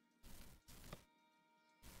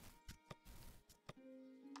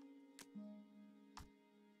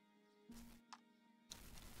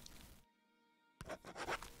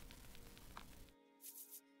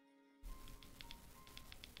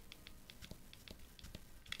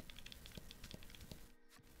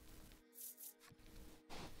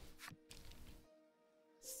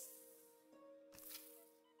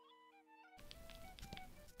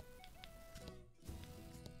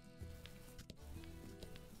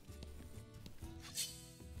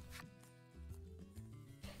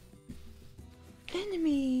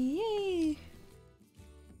 Enemy! Yay!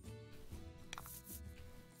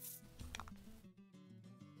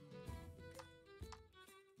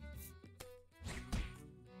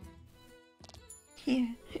 Yeah.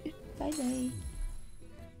 Bye bye.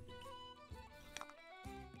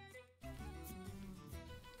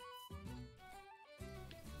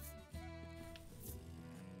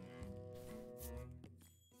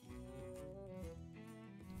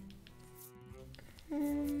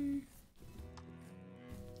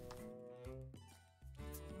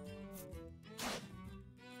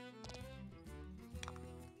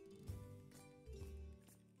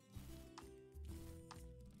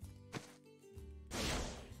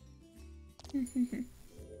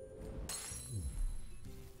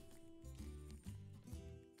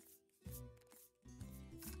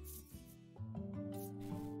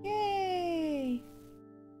 Yay!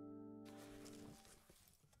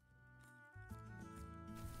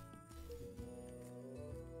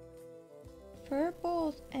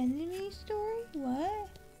 Purple's enemy story? What?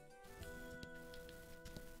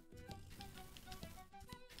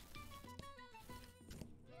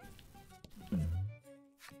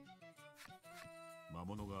魔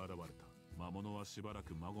物が現れた。魔物はしばら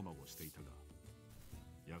くまごまごしていたが、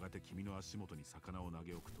やがて君の足元に魚を投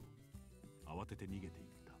げ置くと、慌てて逃げていっ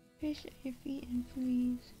た。Fish at your feet and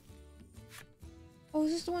freeze. Oh,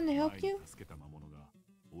 is this the one that helped you? 助けた魔物が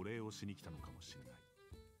お礼をしに来たのかもしれない。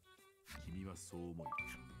君はそう思い、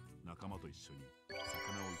仲間と一緒に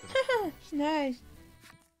魚をいただく。Nice.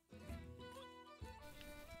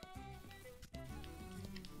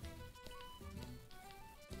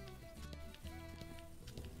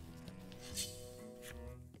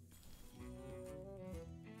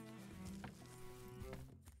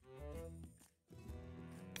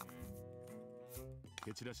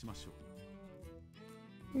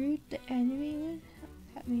 Root the enemy? What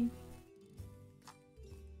does that mean?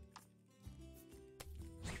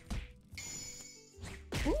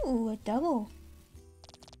 Ooh, a double.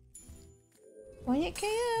 One hit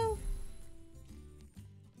KO.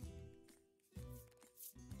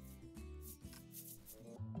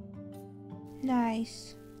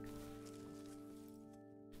 Nice.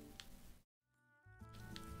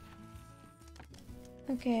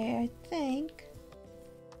 Okay, I think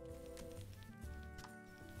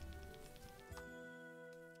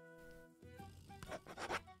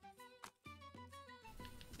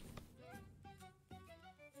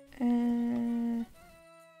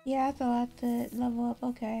yeah, I thought I have to level up.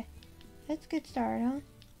 Okay, let's get started, huh?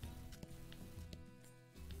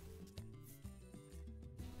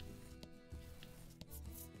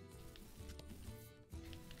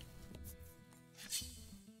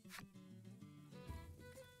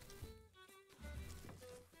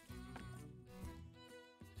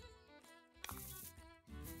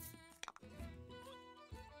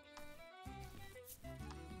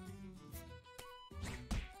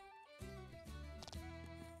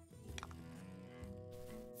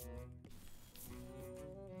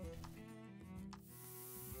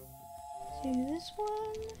 Do this one.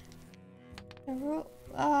 The rope.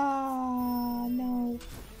 Ah, no.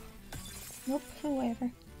 Nope,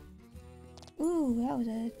 whatever. Ooh, that was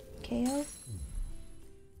a KO.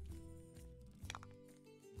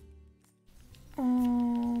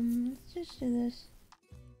 Let's just do this.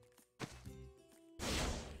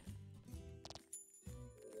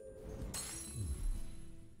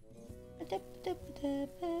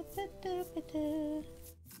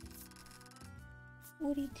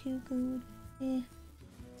 Woody too good. Eh.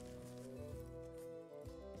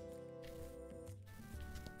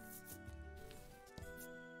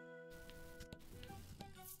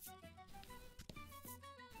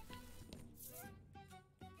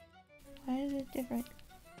 Why is it different?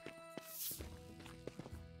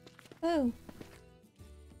 Oh.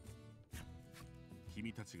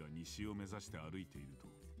 君たちが西を目指して歩いていると、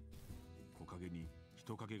木陰に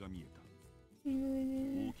人影が見えた。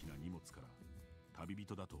大きな荷物から旅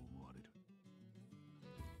人だと思われる。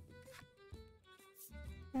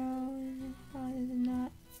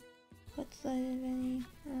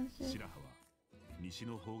シラハは西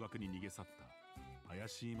の方角に逃げ去った怪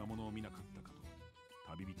しい魔物を見なかったかと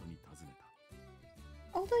旅人に尋ね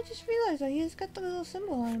た。Oh, I just realized that he's got the little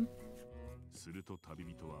symbol on him. すると旅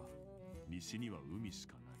人は西には海し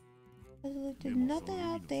かない。There's nothing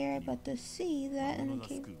out there but the sea that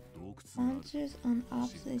indicates monsters on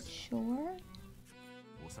opposite shore.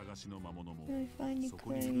 お探しの魔物も I find you そ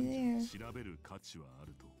こに clearly there. 調べる価値はあ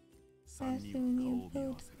ると3 Faster 人 when は you 顔を見合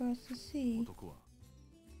boat わせ across the sea. 男は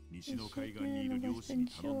西の海岸にいる漁師に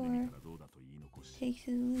頼んでみたらどうだと言い残し Takes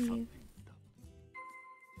his 去って leave. いった。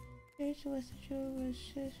 There's west shore with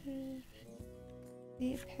scissors.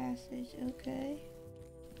 The passage, okay.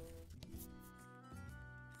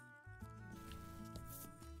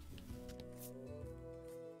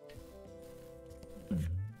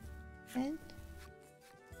 And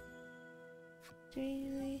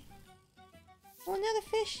strangely, oh, another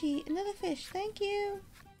fishy, another fish. Thank you.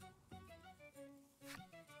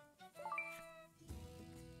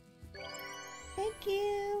 Thank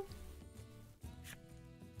you.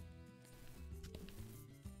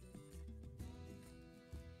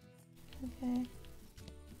 Okay.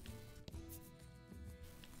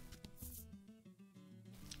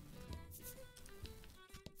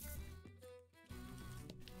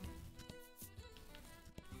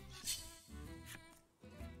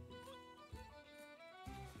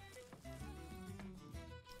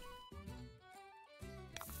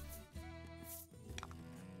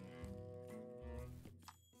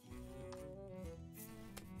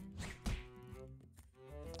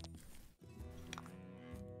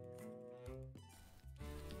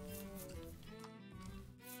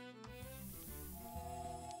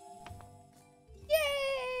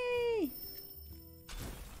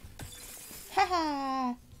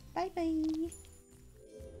 Haha! Bye bye!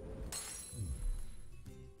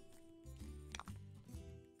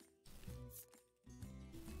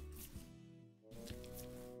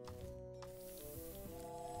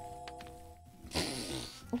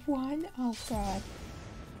 One? Oh god.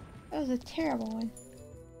 That was a terrible one.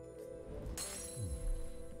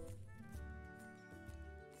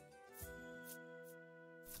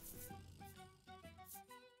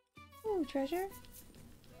 Ooh, treasure.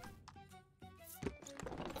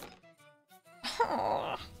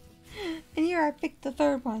 Oh. And here I picked the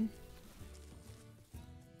third one.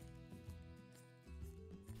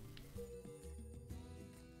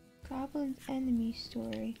 Goblin's enemy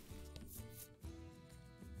story.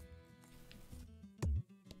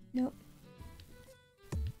 Nope.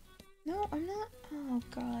 No, I'm not. Oh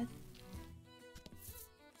god.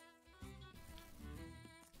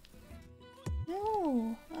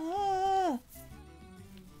 No. Ah.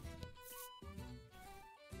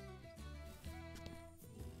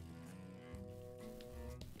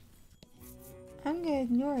 I'm gonna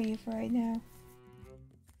ignore you for right now.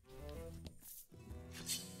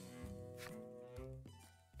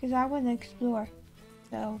 Because I want to explore.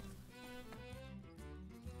 So.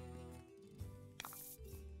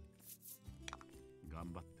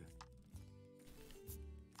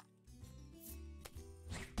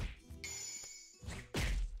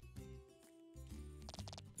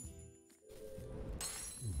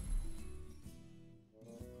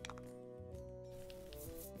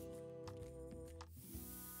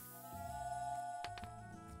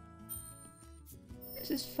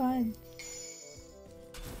 This is fun.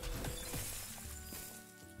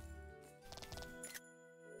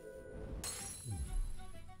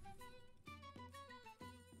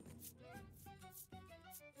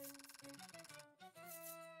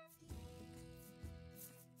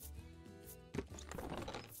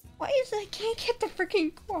 Why is it I can't get the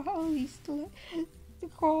freaking quality the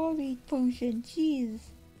quality potion? Jeez.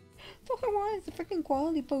 That's all I want is the freaking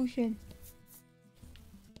quality potion.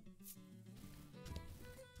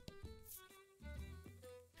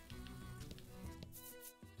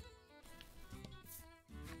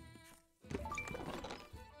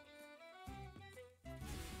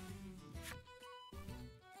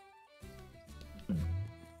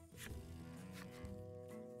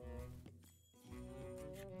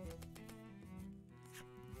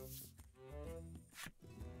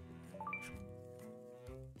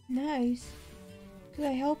 Nice. Because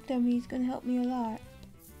I helped him, he's gonna help me a lot.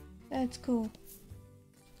 That's cool.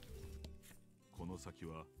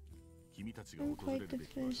 I'm quite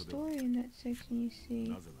the story in that section, you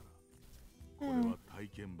see. Oh. I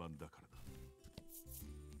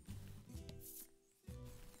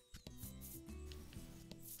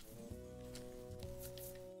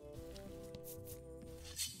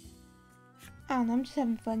don't know, I'm just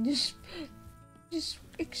having fun. Just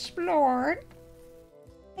explored.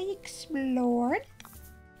 I explored.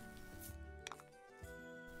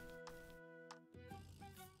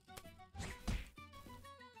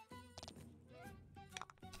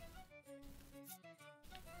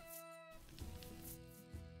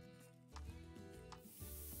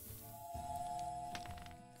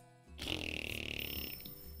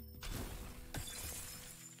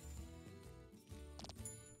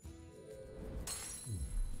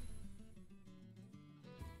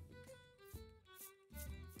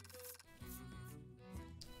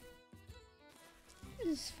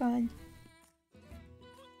 This is fun.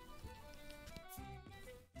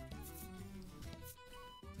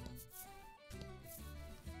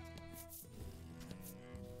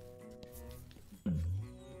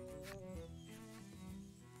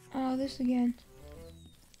 Oh, this again.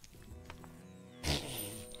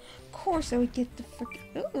 Of course I would get the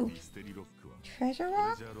frickin' ooh! Treasure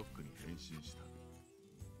rock?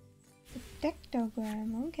 The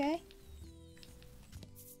dectogram, okay.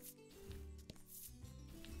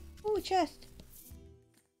 Ooh, chest.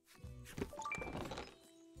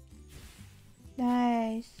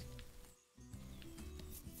 Nice.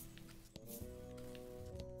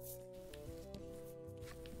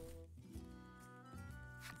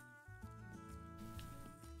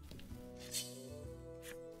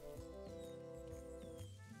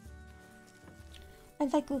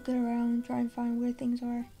 I'd like looking around and try and find where things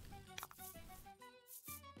are.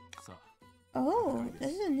 Oh,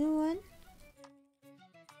 this is a new one.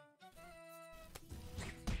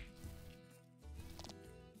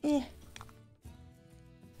 Eh.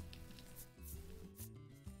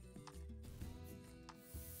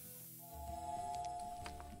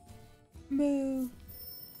 Moo.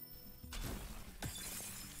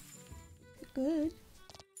 Good.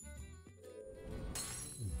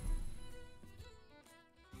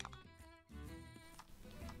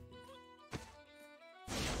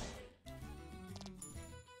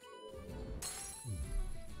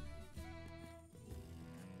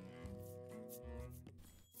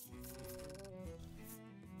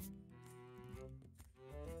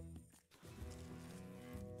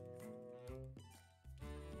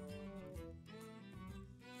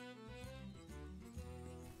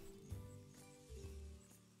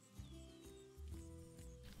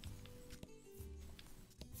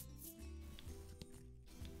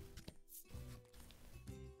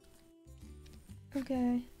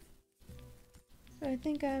 Okay. So I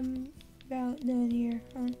think I'm about done here,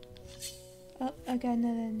 huh? Oh, I got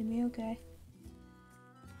another enemy, okay.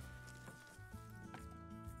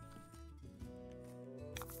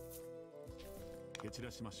 What the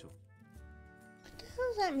hell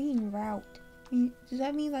does that mean, route? Does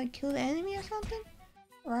that mean like kill the enemy or something?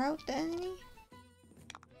 Route the enemy?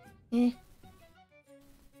 Eh.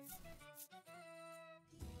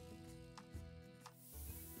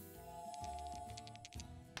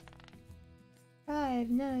 5,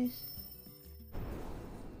 nice.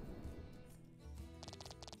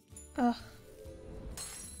 Ugh.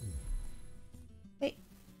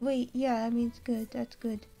 Wait, yeah, that means good, that's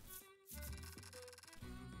good.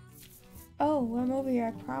 Oh, I'm over here,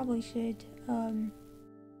 I probably should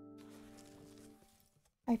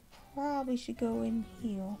go and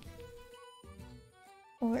heal.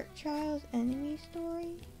 Orc Child's enemy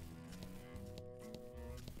story?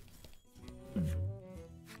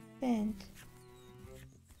 Bent.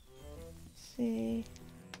 Let's see.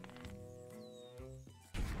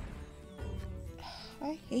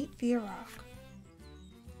 I hate Fear Rock.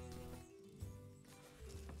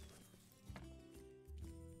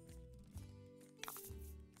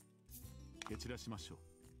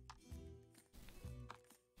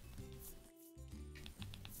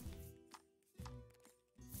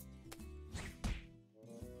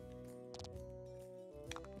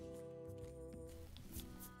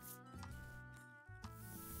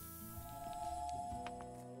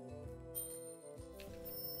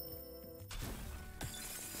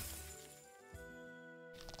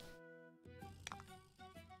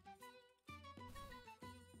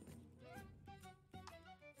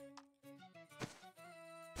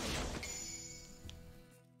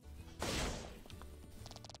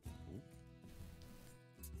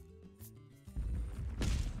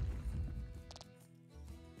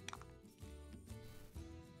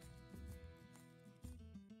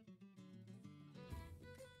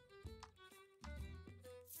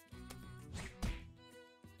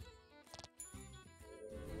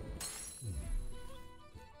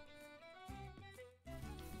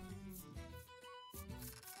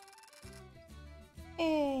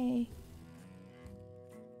 Hey.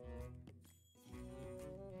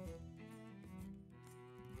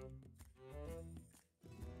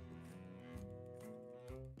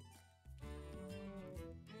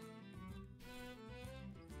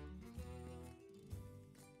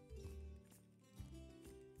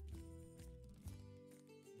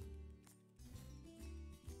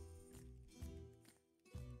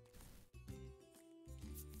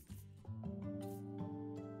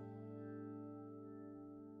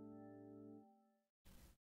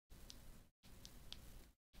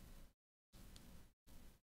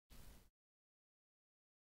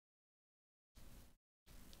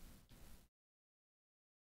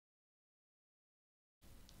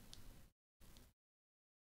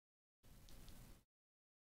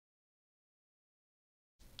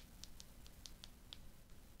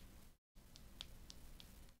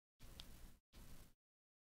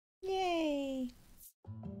 Yay!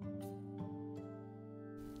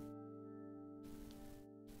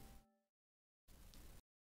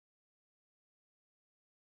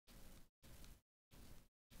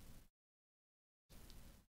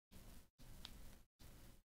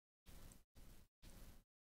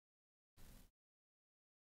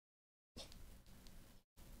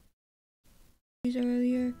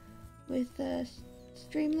 Earlier with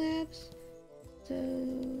Streamlabs,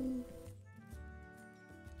 so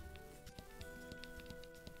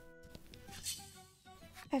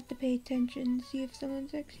I have to pay attention to see if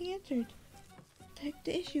someone's actually answered. What the heck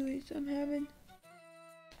the issue is I'm having?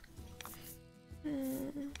 What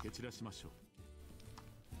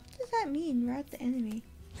does that mean? Route the enemy.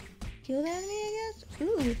 Kill the enemy, I guess?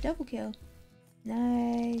 Ooh, double kill.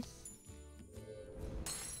 Nice.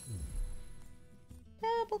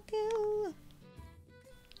 Double kill.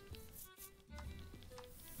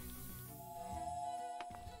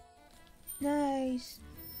 Nice.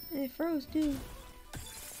 And it froze too.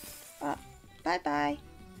 Bye bye.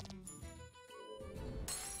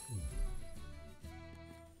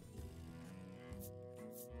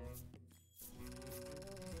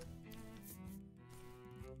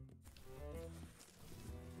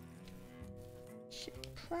 Should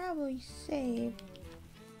probably save.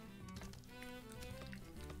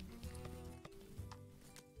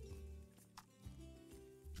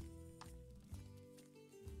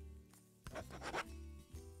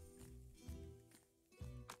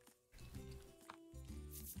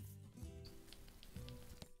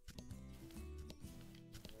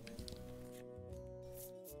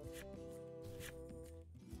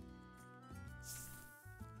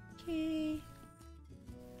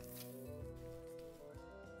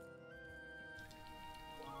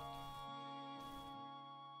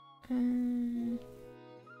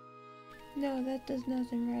 No, that does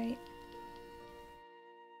nothing right.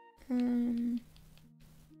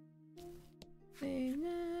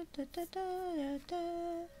 Da, da, da, da.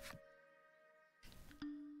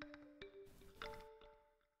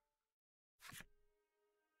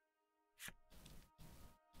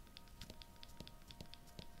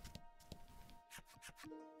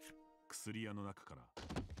薬屋の中から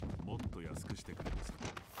もっと安くしてくれとさ、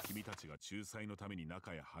君たちが仲裁のために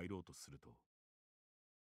中へ入ろうとすると、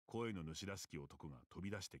声の主らしき男が飛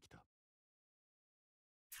び出してきた。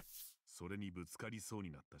それにぶつかりそう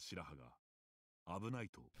になった白羽が危ない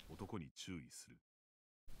と男に注意する。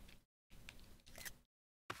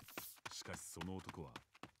しかしその男は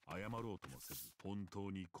謝ろうともせず、本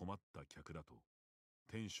当に困った客だと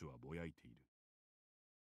店主はぼやいている。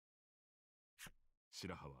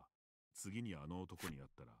白羽は次にあの男に会っ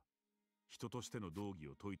たら人としての道義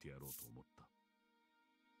を解いてやろうと思った。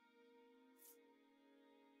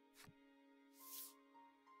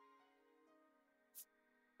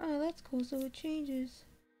Oh, that's cool. So it changes.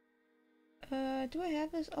 Do I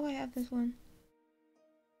have this? Oh, I have this one.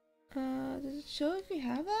 Does it show if you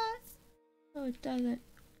have that? Oh, it doesn't.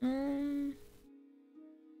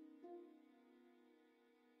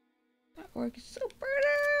 That work is so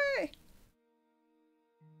pretty!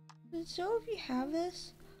 Does it show if you have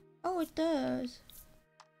this? Oh, it does.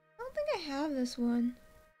 I don't think I have this one.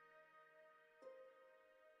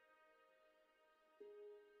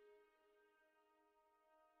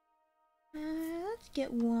 Let's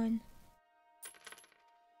get one.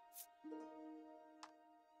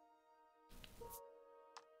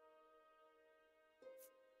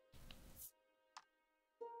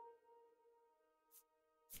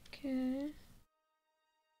 Okay.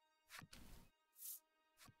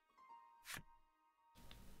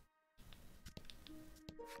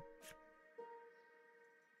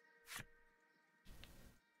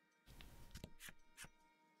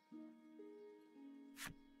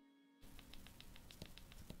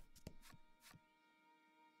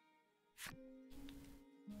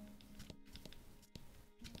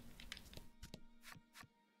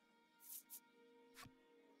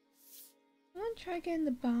 I'm gonna try getting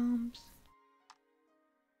the bombs.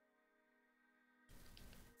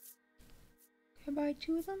 Can I buy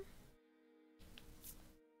 2 of them?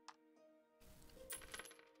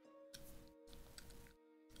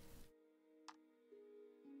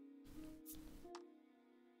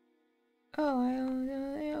 Oh,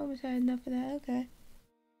 I almost had enough of that. Okay.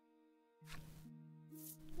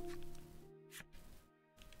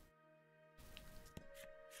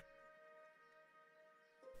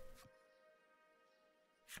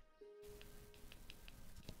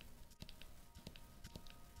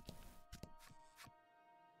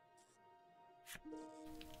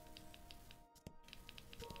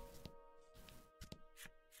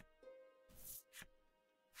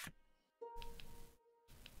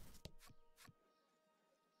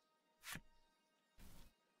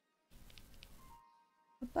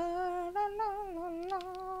 Ba la la la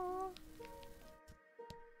la.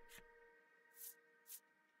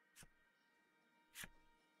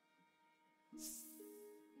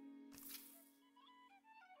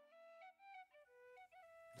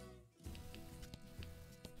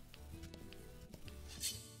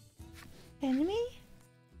 Enemy?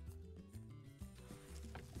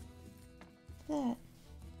 What's that?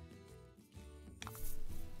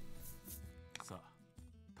 さ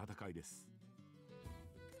あ、戦いです。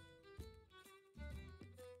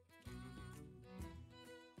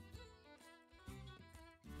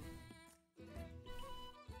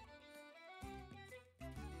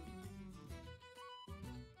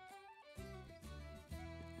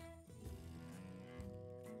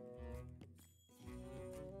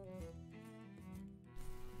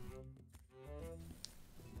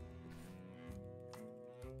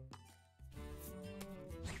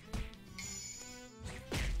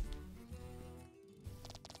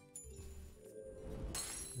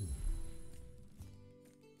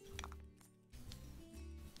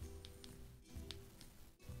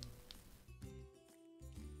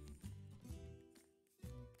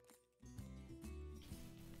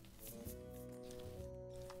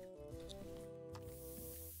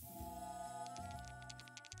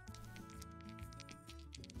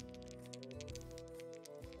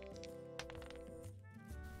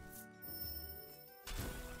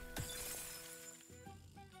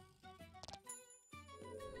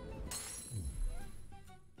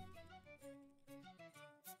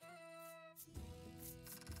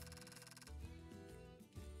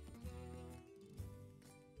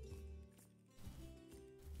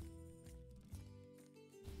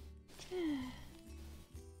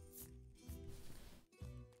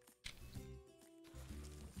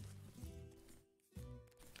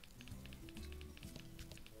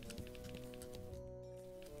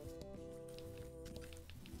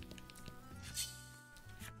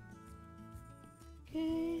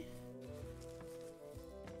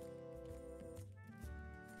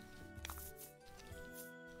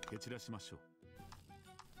蹴散らしましょう。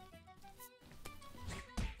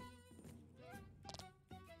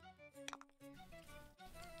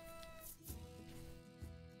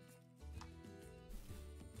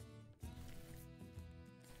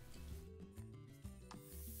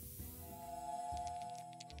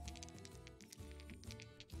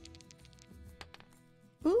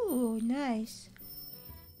Ooh, nice.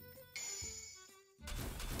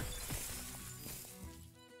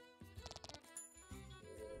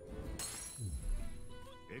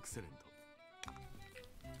 Excellent.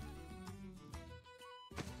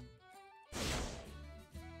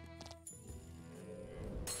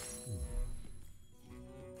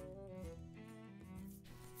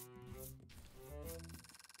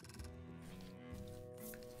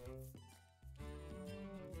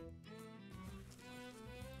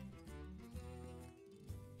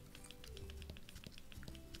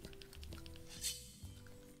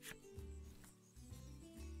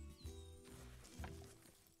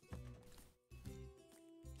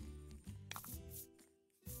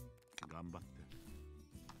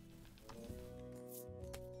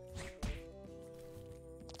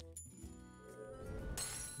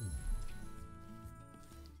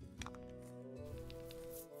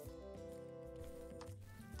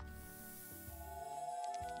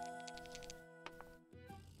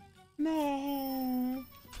 Man.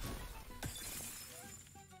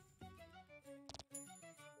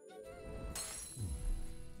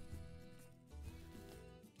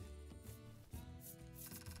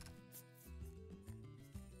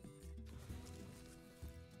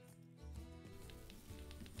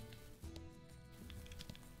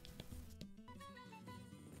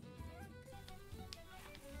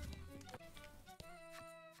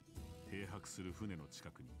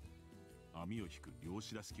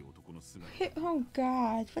 Oh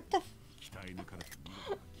God, what the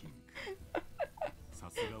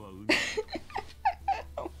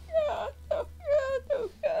Oh God, oh God, oh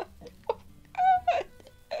God, oh God,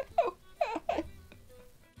 oh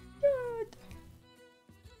God, God,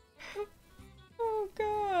 oh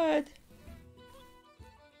God,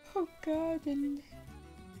 oh God, and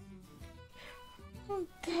oh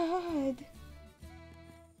God.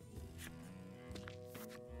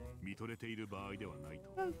 見とれている場合ではないと。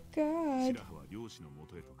Oh God. シラハは漁師のも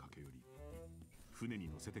とへと駆け寄り、船に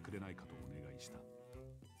乗せてくれないかとお願いした。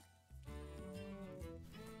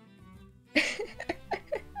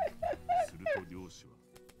すると漁師は、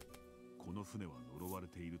この船は呪われ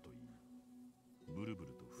ていると言い、ブルブ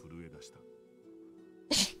ルと震え出した。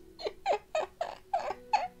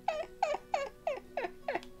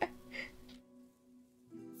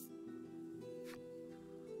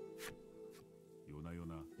夜な夜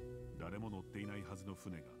な誰も乗っていないはずの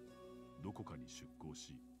船がどこかに出港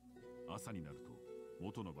し、朝になると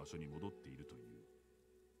元の場所に戻っているという。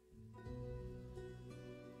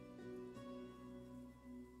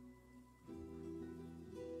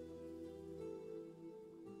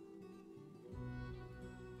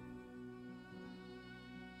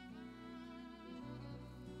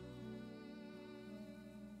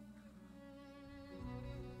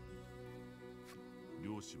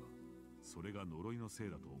漁師はそれが呪いのせい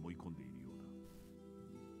だと思い込んでいるよう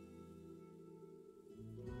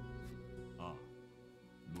だ。ああ、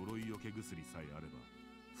呪いよけ薬さえあれば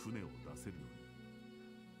船を出せるのに。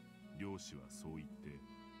漁師はそう言って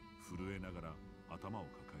震えながら頭を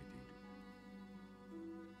抱えている。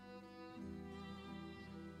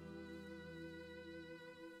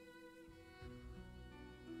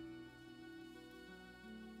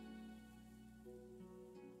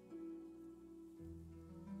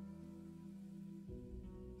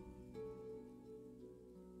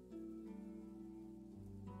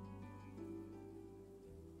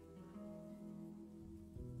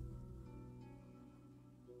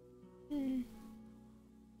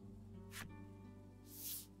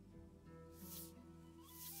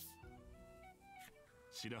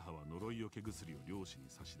白羽は呪いよけ薬を漁師に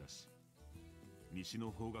差し出し、西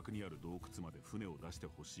の方角にある洞窟まで船を出して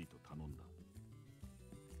ほしいと頼んだ。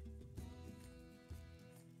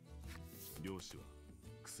漁師は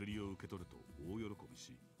薬を受け取ると大喜び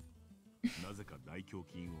し、なぜか大胸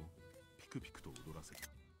筋をピクピクと踊らせた。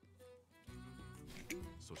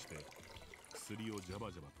そして薬をジャ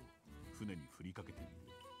バジャバと船に振りかけている。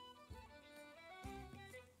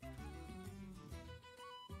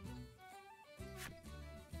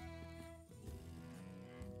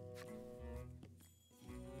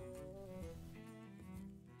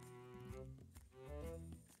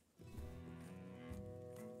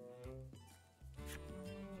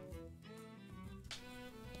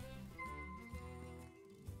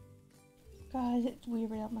God, it's weird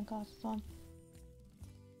without my glasses on.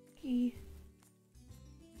 see.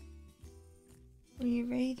 Are you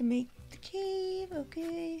ready to make the cave?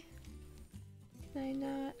 Okay. Can I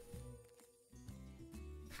not?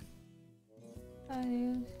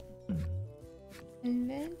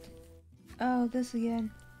 Invent? Oh, this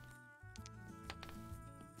again.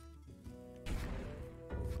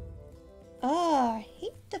 Oh, I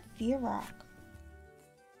hate the fear rock.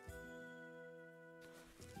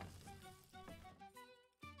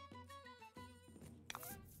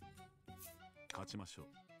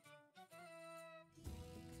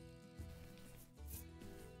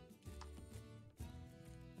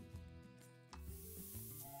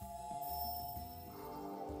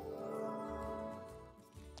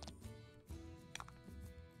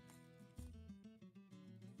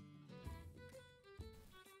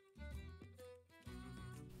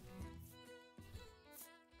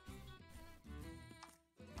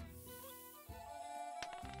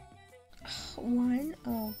 One?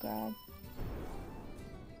 Oh god.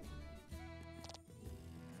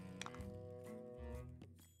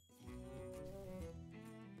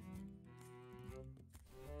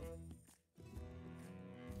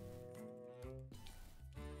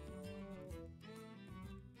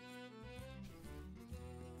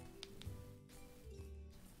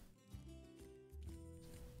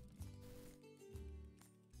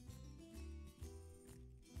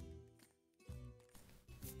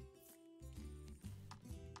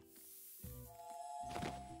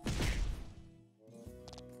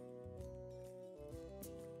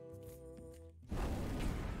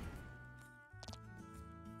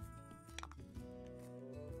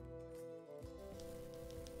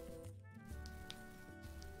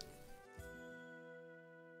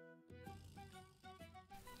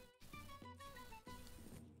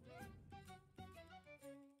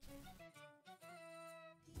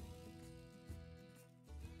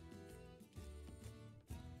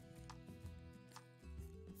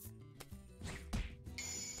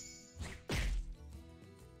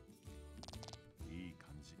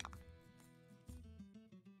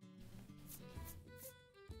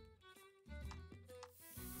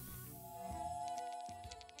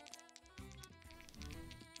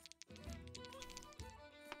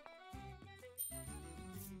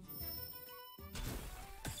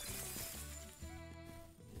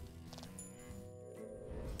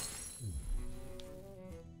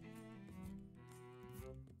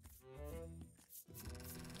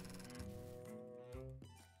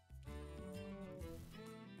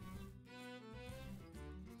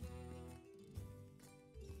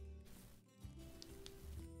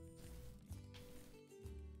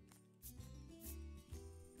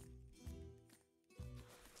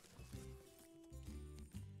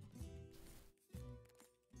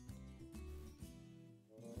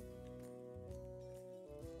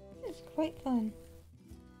 It's quite fun.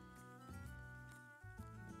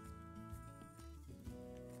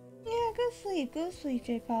 Yeah, go sleep,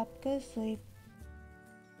 J-Pop, go sleep.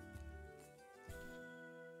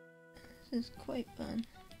 This is quite fun.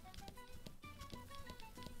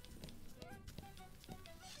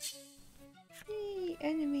 Hey,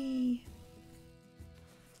 enemy.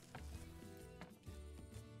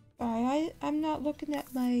 Alright, I'm not looking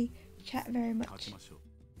at my chat very much.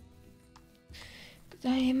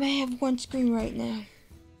 I may have one screen right now.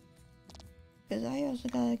 Because I also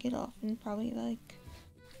gotta get off in probably like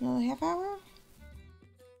another half hour.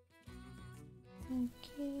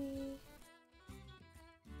 Okay.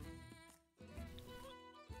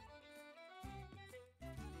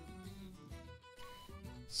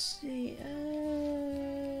 Let's see,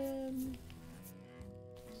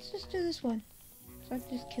 let's just do this one. So I can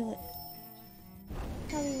just kill it.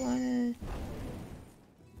 Probably wanna...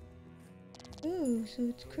 Ooh, so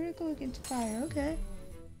it's critical against fire, okay.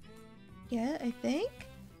 Yeah, I think.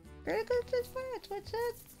 Critical against fire, that's what it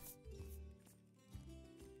said.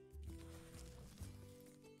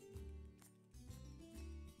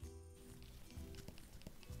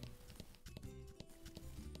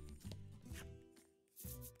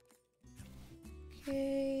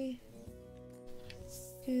 Okay.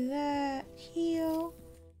 Do that. Heal.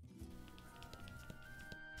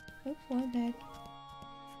 Oops, one dead.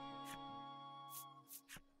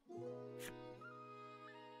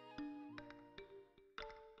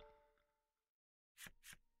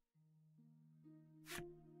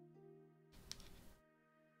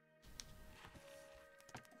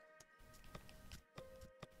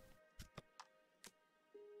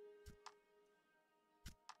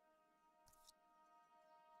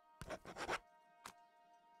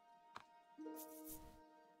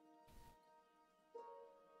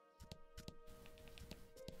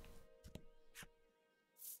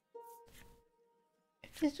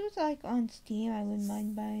 this was like on Steam, I wouldn't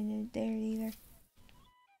mind buying it there either.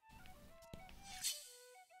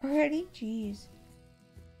 Already? Jeez.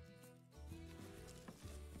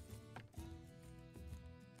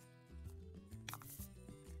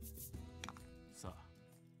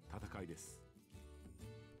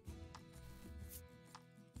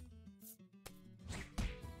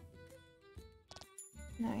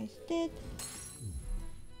 Nice did.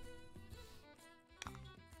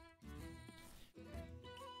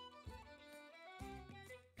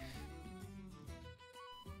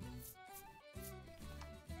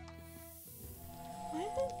 Why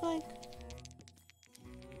does it like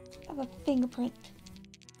have a fingerprint?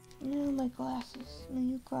 No, my glasses, my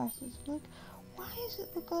new glasses. Look, why does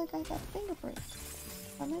it look like I got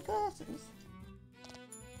fingerprints on my glasses?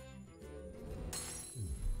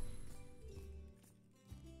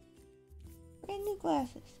 Brand new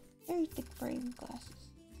glasses, very thick frame glasses.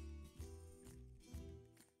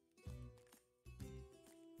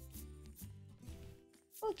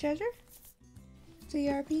 Oh, treasure?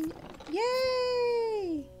 CRP.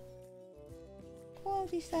 Yay!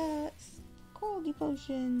 Quality stats. Quality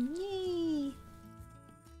potion. Yay!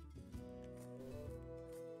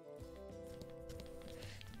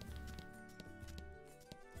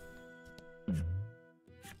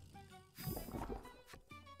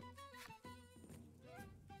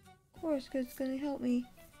 Of course, because it's gonna help me.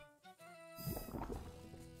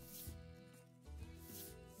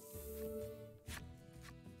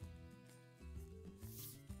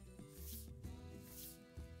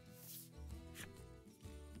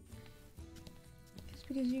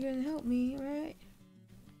 Because you're gonna help me, right?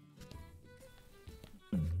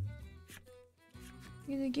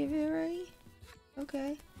 You're gonna give it already?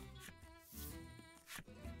 Okay.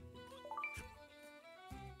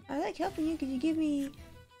 I like helping you because you give me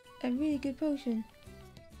a really good potion.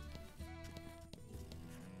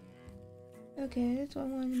 Okay, that's what I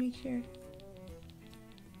wanted to make sure.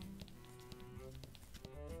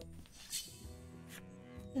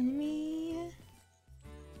 Enemy.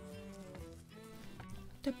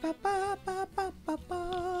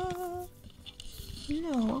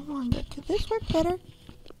 No, I want to. Could this work better?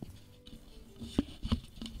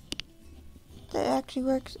 That actually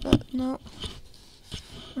works. No.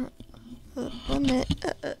 1 minute.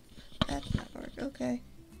 That's not work. Okay.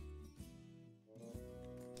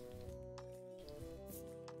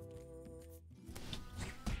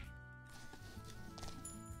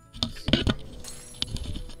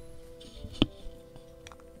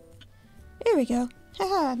 There we go.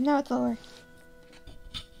 Haha, now it's lower.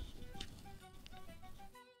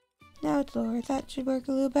 Now it's lower. That should work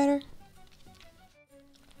a little better.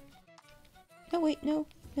 No, wait, no.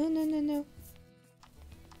 No.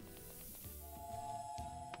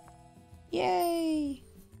 Yay!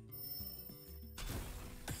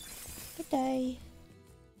 Good day.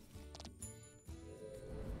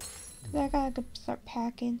 Cause I gotta go start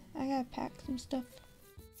packing. I gotta pack some stuff.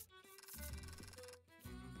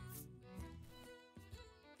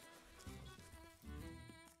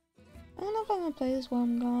 I don't know if I'm gonna play this while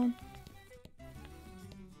I'm gone.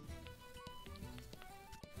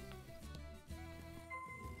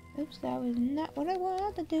 Oops, that was not what I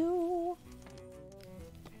wanted to do.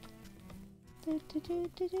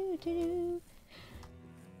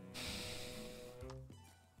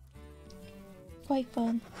 Quite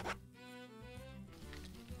fun.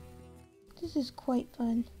 This is quite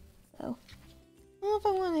fun, though. I don't know if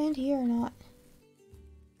I want to end here or not.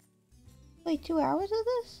 Wait, 2 hours of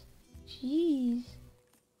this? Jeez.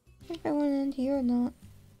 I think I want to end here or not.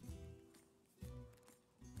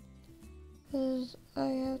 Because I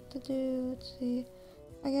have to do, let's see.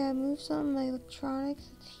 I gotta move some of my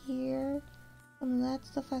electronics. It's here. Some of that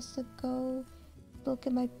stuff has to go. Look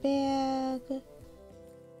at my bag.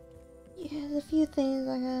 Yeah, there's a few things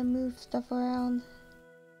I gotta move stuff around.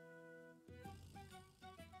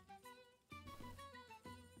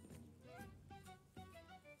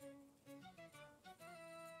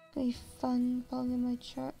 It's gonna be fun plugging my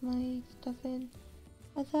stuff in.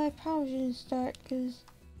 I thought I probably shouldn't start because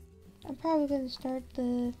I'm probably gonna start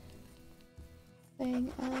the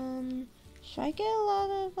thing. Should I get a lot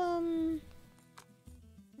of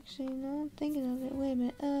actually no, I'm thinking of it. Wait a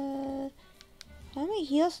minute. How many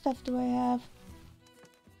heal stuff do I have?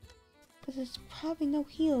 Because there's probably no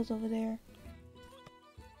heals over there.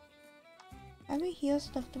 How many heal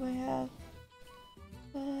stuff do I have?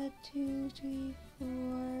 2, 3,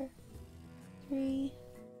 4, 3,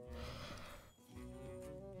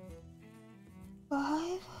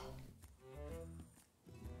 5.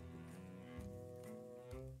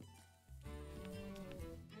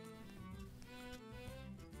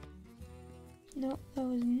 No, that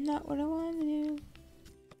was not what I wanted to do.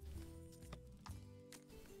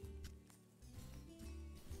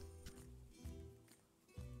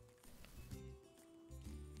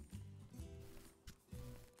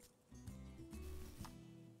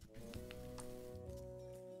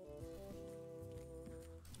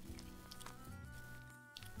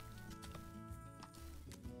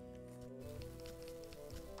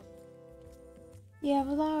 Yeah, I have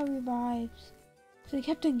a lot of revives. So he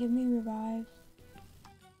kept on giving me revives.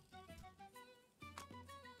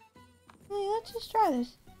 Hey, let's just try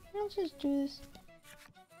this. Let's just do this.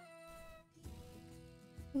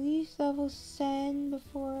 Release level 10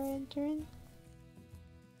 before entering.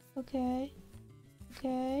 Okay.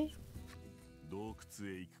 Okay. Let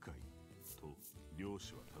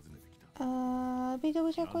me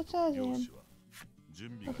double check what's on him.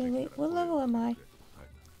 Okay, wait, what level am I? I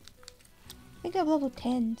think I'm level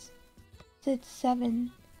 10. It's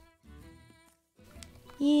 7.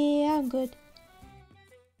 Yeah, I'm good.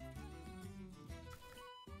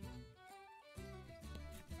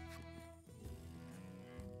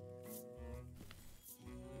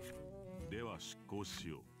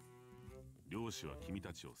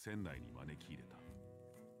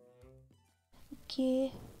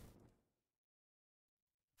 Okay.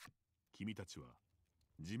 君たちは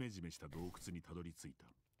ジメジメした洞窟にたどり着いた。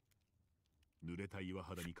濡れた岩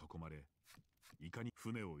肌に囲まれ、いかに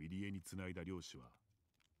船を入り江につないだ漁師は、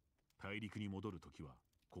大陸に戻るときは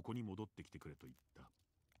ここに戻ってきてくれと言った。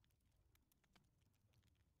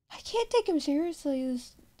I can't take him seriously,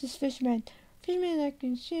 this fisherman. Fisherman that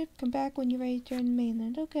can ship, come back when you're ready to turn the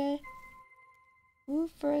mainland. Okay.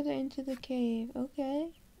 Move further into the cave.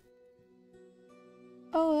 Okay.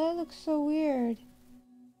 Oh, that looks so weird.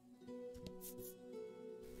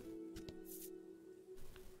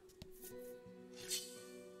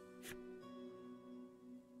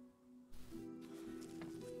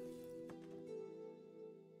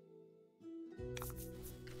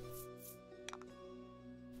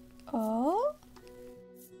 Oh?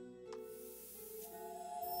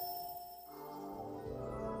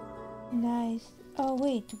 Nice. Oh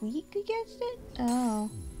wait, weak against it? Oh.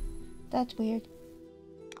 That's weird.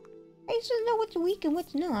 I just don't know what's weak and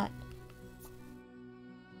what's not.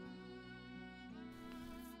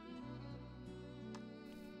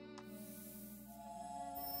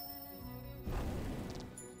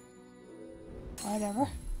 Whatever.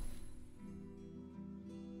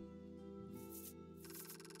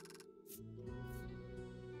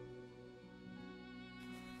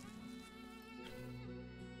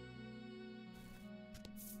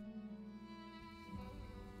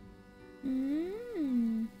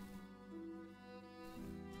 Mmm.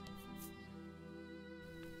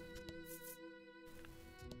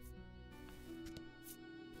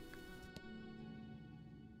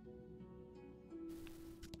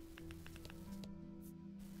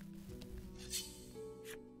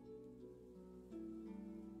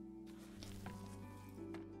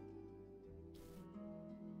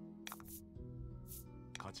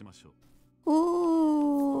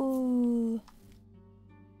 Ooh.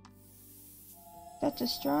 That's a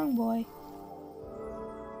strong boy.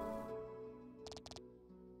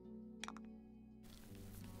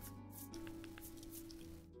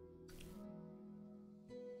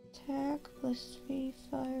 Attack plus 3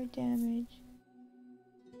 fire damage.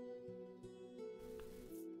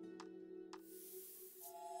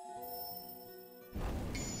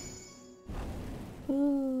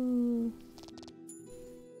 Ooh.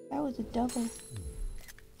 That was a double.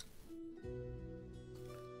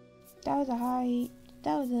 That was a high.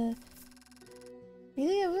 That was a.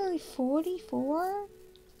 Really? It was only 44?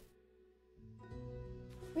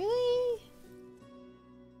 Really?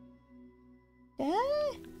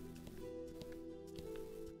 That?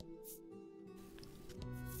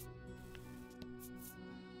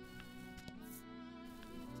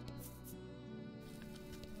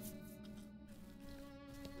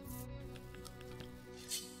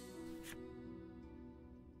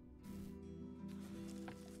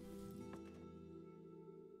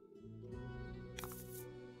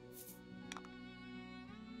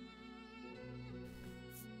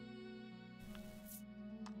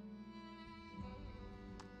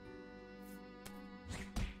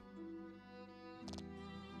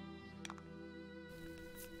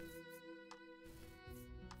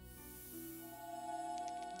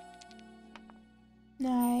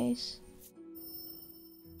 Nice.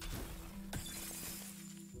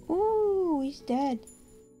 Ooh, he's dead.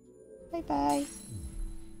 Bye bye.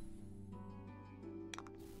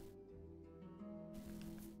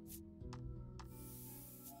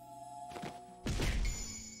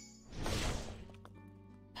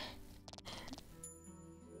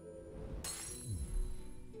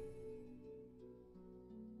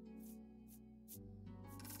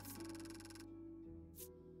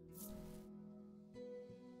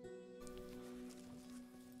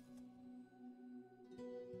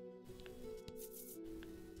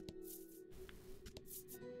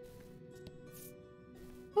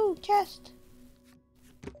 chest.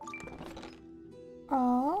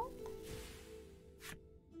 Oh.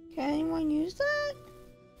 Can anyone use that?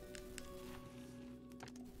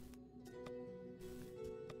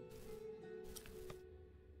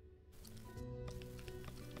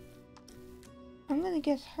 I'm gonna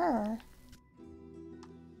guess her.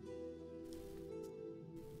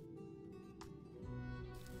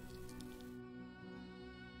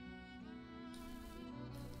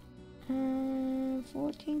 Hmm,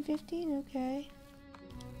 14, 15, okay.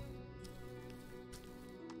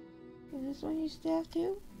 Is this one you staff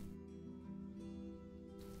too?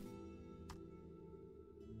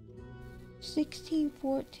 $16,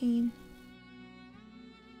 14.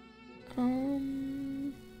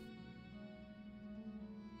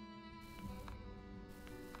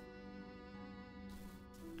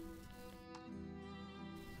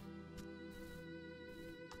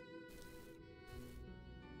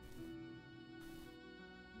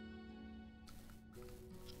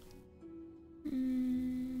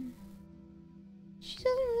 She doesn't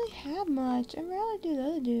really have much. I'd rather do the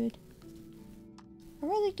other dude. I'd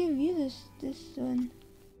rather give you this one.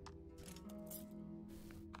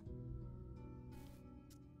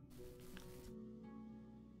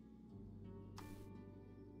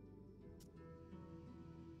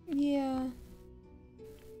 Yeah.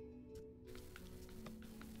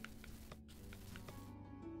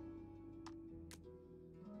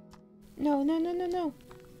 No, no, no, no, no.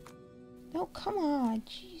 No, come on,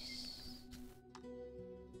 jeez.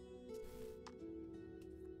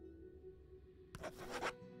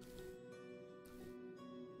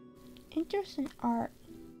 Interest in art.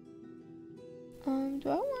 Do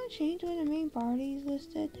I want to change where the main party is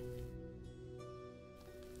listed?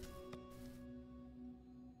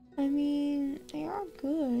 I mean, they are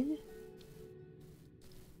good.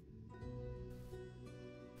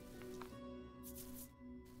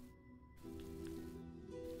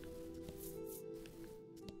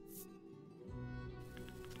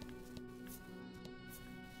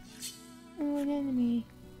 Oh, an enemy.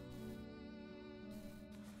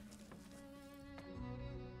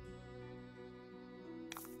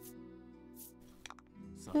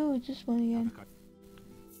 Oh, it's this one again.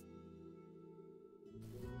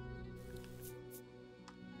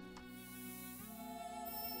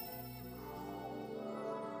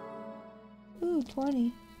 Ooh,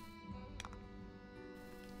 20.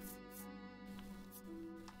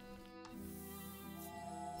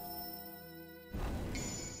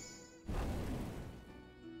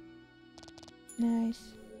 Nice.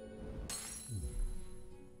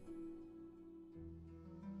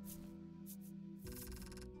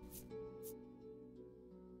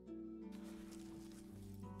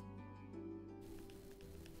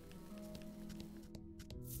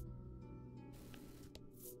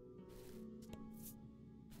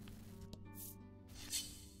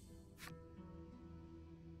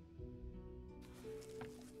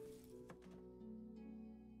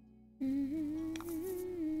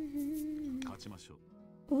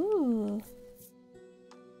 Ooh.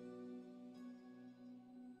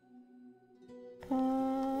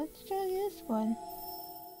 Let's try this one.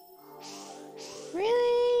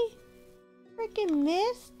 Really? Freaking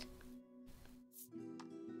missed?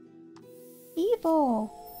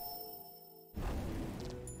 Evil.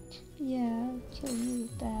 Yeah, I'll kill you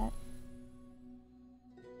with that.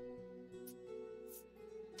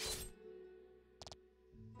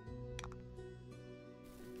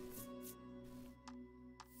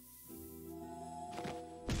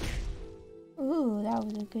 Ooh, that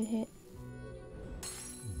was a good hit.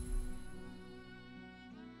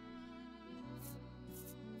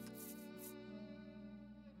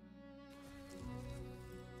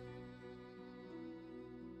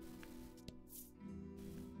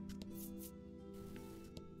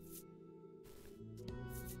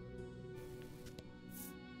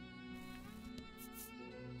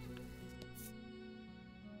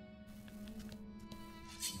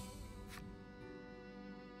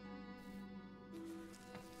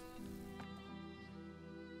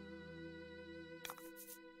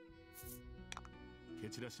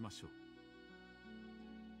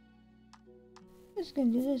 I'm just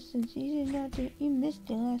gonna do this since you did not do. You missed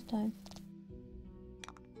it last time.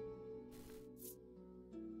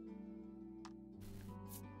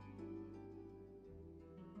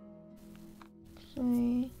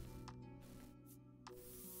 Sorry.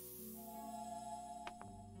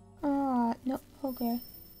 Ah, no. Okay.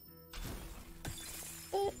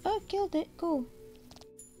 I killed it. Cool.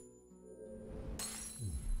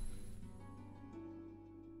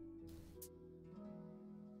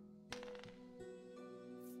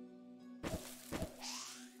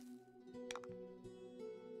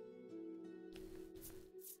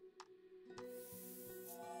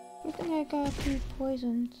 I think I got a few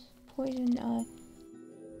poison,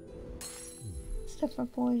 stuff for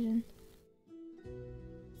poison.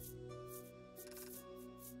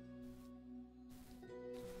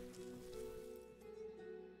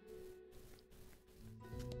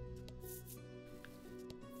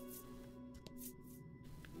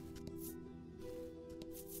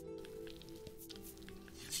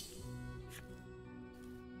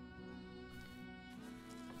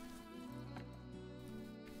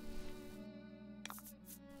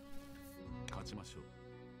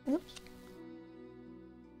 Oops.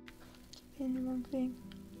 In the wrong thing.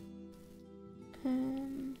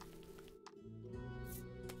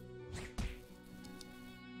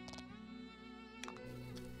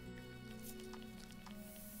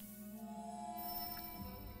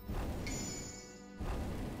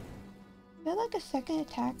 Is that like a second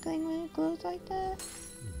attack thing when it glows like that?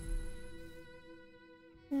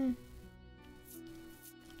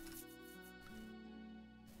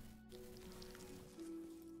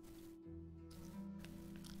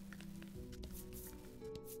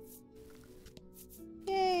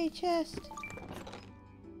 Yay, chest!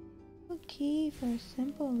 A key for a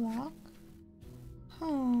simple lock?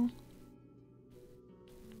 Huh.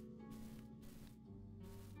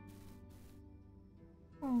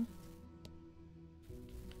 Oh.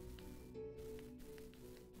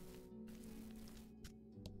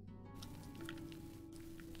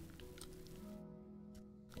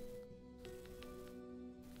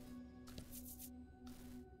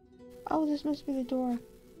 Oh, this must be the door.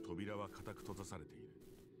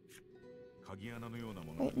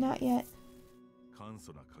 Wait, not yet.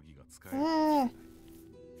 Ah!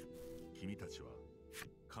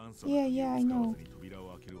 Yeah, I know.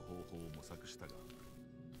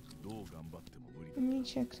 Let me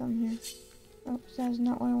check something here. Oh, that's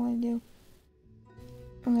not what I want to do.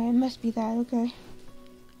 Okay, it must be that, okay.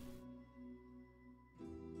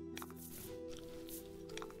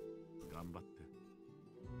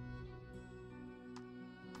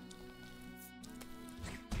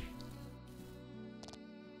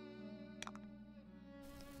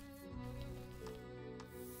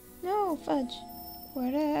 No, fudge.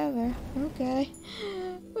 Whatever. Okay.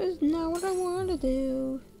 That's not what I want to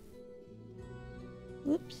do.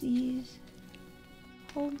 Whoopsies.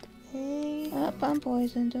 Hold A. Up, I'm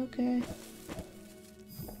poisoned. Okay.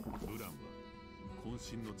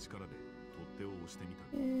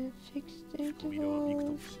 Fixed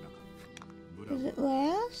interval. Does it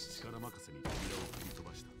last?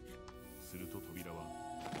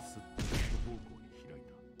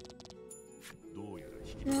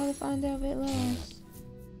 Now to find out if it lasts.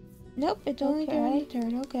 Nope, it's only during the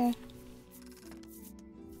turn. Okay.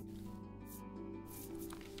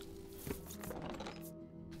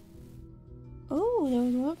 Oh, there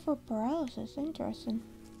was one for paralysis. Interesting.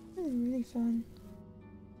 That was really fun.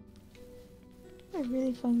 A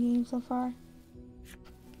really fun game so far.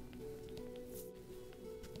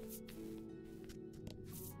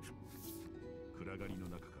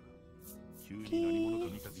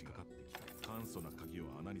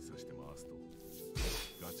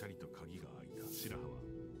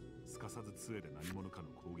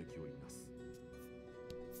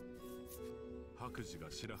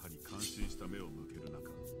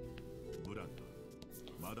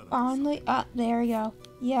 Only there we go.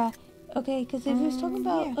 Yeah. Okay, because if it's talking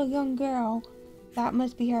about a young girl, that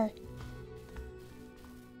must be her.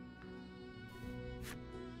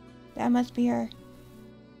 That must be her.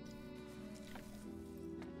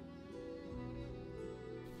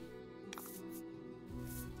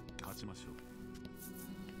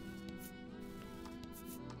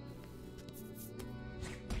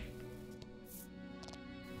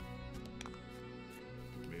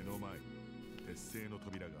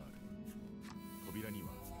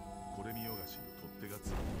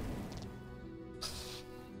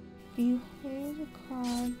 You hold a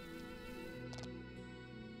card.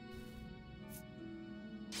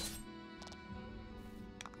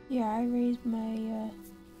 Yeah, I raised my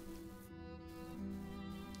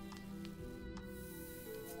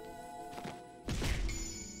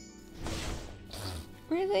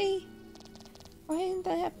Really? Why didn't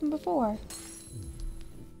that happen before?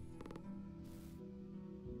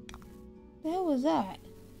 The hell was that?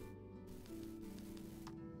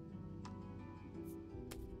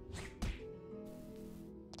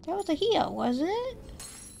 That was a heal, wasn't it?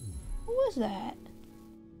 What was that?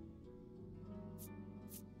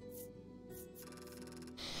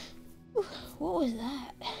 What was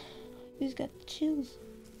that? Who's got the chills?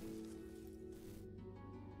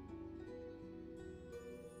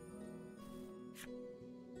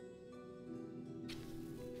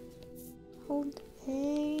 Hold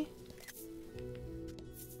Okay.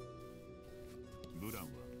 ブランは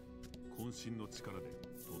渾身の力で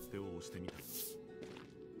取っ手を押してみた。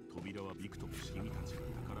扉はびくともし君たちが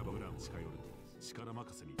宝箱ブランを近寄ると力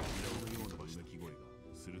任せに扉のような場所の鳴き声が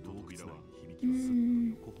すると扉は響きます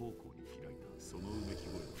横方向に開いた。そのうめき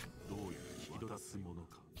声はどうやら気取らすもの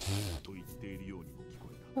かと言っているようにも聞こ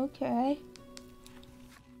えた。 Okay.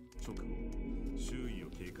 直後周囲を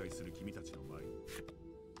警戒する君たちの前に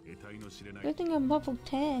得体の知れない Good thing I'm level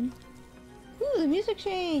 10. Ooh, the music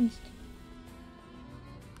changed.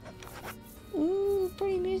 Ooh,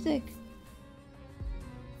 pretty music.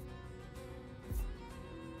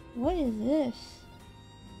 What is this?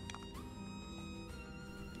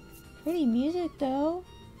 Pretty music though.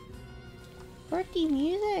 Pretty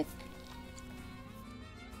music.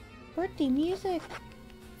 Pretty music.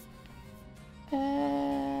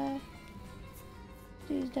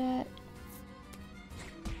 Who's that?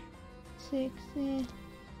 6, yeah,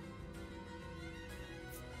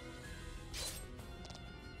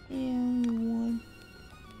 only 1.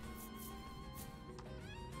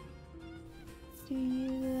 Do you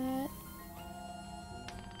that?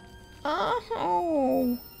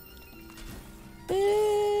 Oh!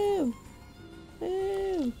 Boo!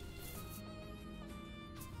 Boo!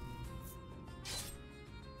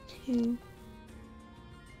 2.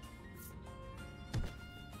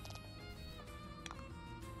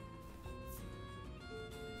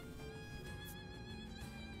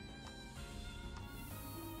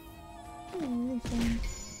 Really fun.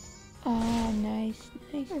 Ah, nice,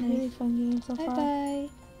 nice, nice. Really fun game so far. Bye.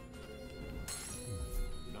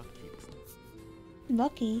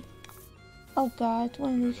 Lucky? Oh god, it's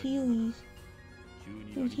one of those healies.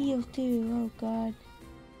 There's heals too, oh god.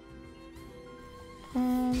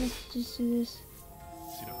 Let's just do this.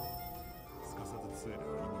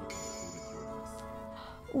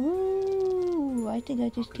 Ooh, I think I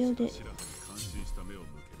just killed it.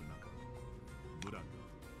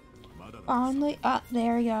 Only,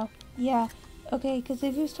 there we go. Yeah, okay, because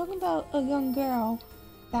if he was talking about a young girl,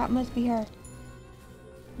 that must be her.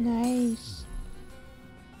 Nice.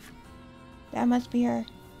 That must be her.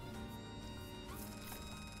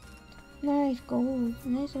 Nice gold.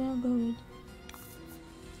 Nice amount of gold.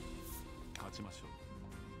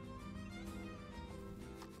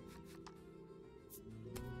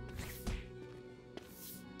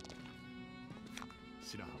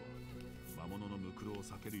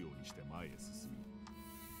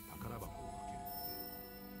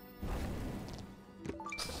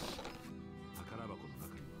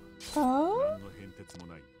 Oh?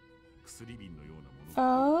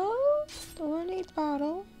 Oh? Thorny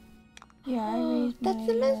bottle? Yeah, I raised that's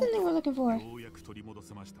the medicine they were looking for.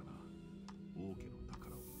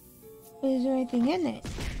 But is there anything in it?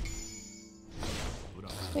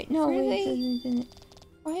 Wait, no, really? Wait, there's in it.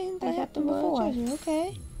 Why didn't that happen before?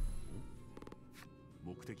 Okay.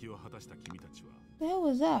 The hell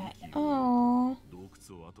was that? Oh.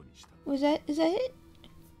 Was that, is that it?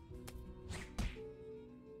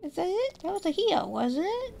 Is that it? That was a heel, wasn't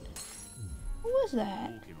it? What was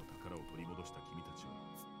that?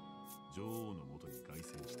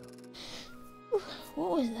 What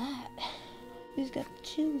was that? Who's got the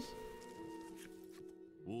chills?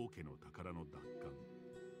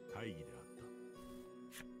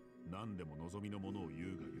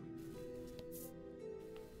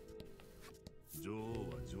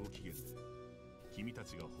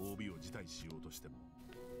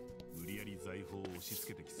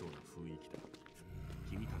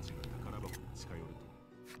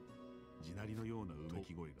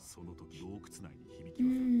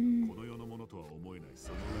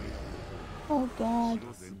 Oh god.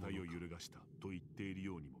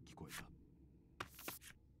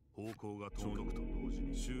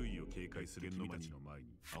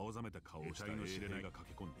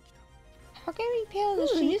 How can we pale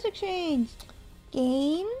the music change?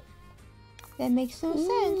 Game? That makes no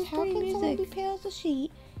sense. How can someone be pale as a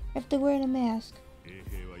sheet if they're wearing a mask?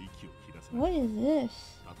 What is this?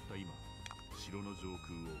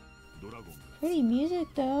 Pretty music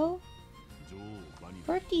though.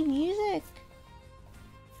 Pretty music.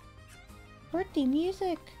 Pretty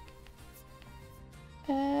music.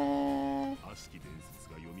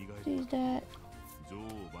 Who's that?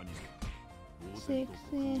 6.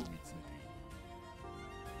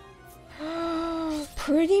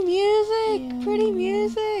 Pretty music! Yeah. Pretty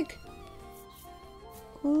music!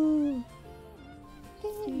 Ooh.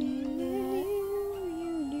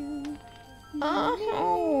 Oh!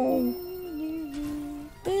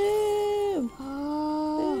 Boo!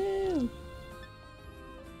 Boo!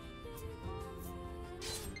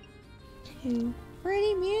 2.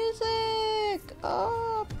 Pretty music!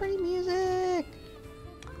 Oh, pretty music.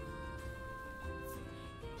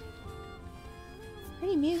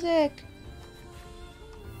 Pretty music.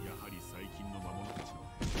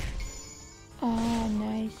 Oh,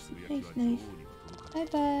 nice. Nice. Bye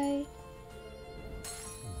bye.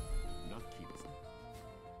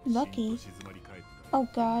 Lucky? Oh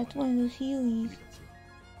god, it's one of those Heelys.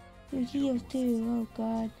 There's heels too, oh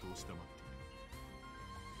god.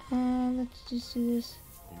 Let's just do this.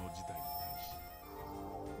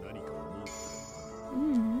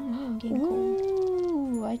 I'm getting cold.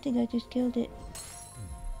 Ooh, I think I just killed it.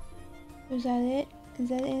 Was that it? Is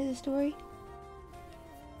that the end of the story?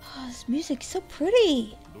 Oh, this music's so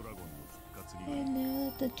pretty! And now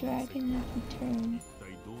that the dragon has returned.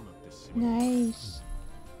 Nice.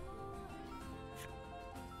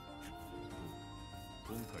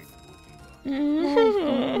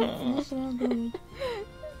 That's not good.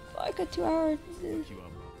 Like a 2-hour.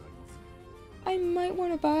 I might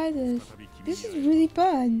want to buy this. This is really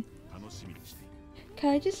fun. Can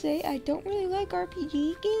I just say I don't really like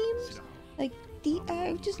RPG games? Like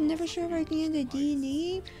I'm just never sure if I can get into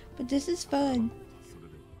D&D, but this is fun.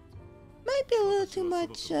 Might be a little too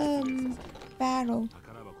much battle.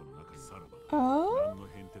 Oh.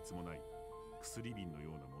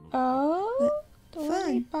 Oh.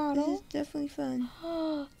 Fun. This is definitely fun.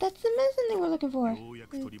 That's the medicine they were looking for.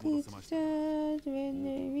 It's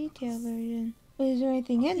the retail version. But is there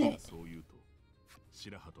anything in it?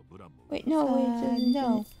 Wait, no, wait,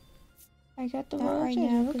 no. I got the wrong right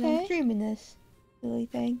now because I'm streaming this silly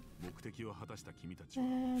thing.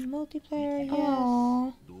 Multiplayer, yes.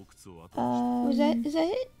 Aww. Is that it? Is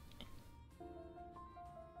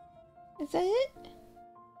that it?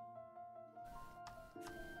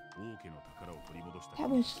 That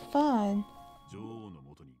was fun.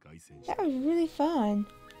 That was really fun.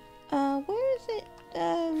 Where is it?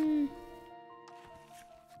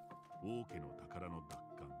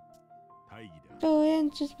 Oh,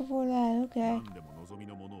 and just before that, okay.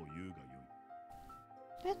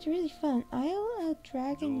 That's really fun. Isle of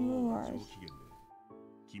Dragon Roars.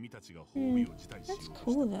 That's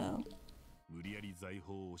cool though.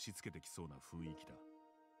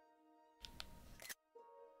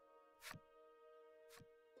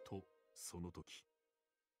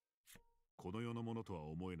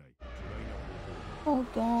 Oh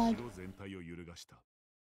god.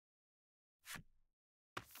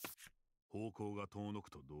 方向が遠のく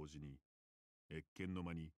と同時に、越見の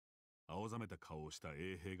間に青ざめた顔をした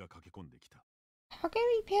衛兵が駆け込んできた。How can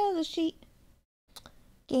we pale the sheet?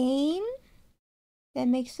 Game? That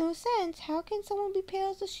makes no sense. How can someone be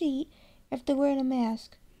pale as a sheet if they're wearing a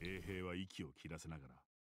mask? 衛兵は息を切らせながら、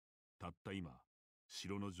たった今、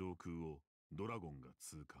城の上空をドラゴンが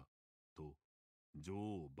通過と女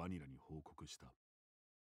王バニラに報告した。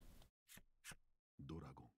ド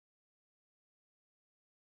ラゴン。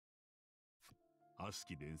悪し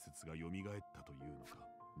き伝説が蘇ったというのか。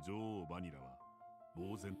女王バニラは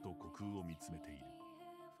呆然と虚空を見つめている。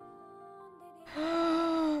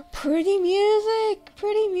Pretty music!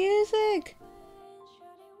 Pretty music!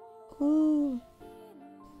 Ooh.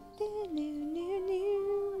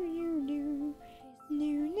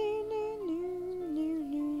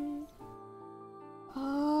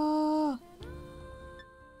 Ah.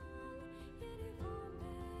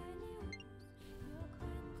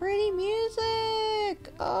 Pretty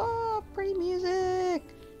music! Oh, pretty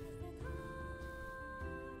music!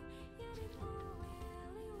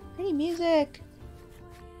 Pretty music!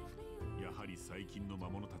 やはり最近の魔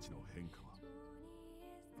物たちの変化は、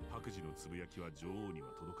白磁のつぶやきは女王には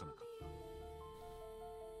届かなかった。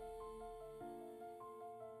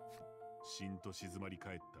しんと静まり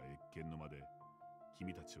返った越見の間で、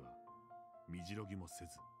君たちは身じろぎもせ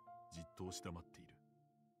ず、じっと押し黙っている。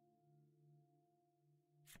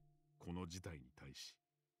この事態に対し、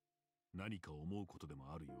何か思うことで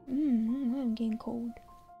もあるよう。I'm getting cold.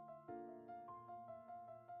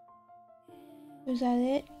 Was that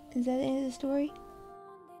it? Is that the end of the story?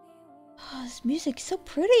 Oh, this music's so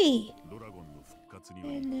pretty! ドラゴンの復活によ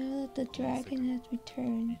り、 And now that the dragon has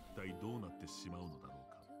returned. 一体どうなってしまうのだろ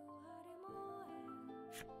うか。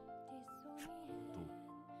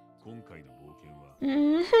と、今回の冒険は、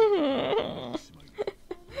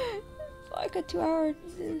Like a 2-hour.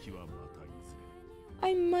 続きはまたいずれ。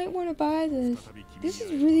 I might want to buy this. This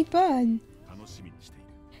is really fun. 楽しみにしている。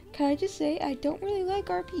 Can I just say I don't really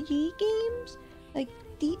like RPG games? Like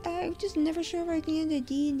I'm just never sure if I can get into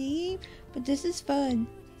D&D, but this is fun.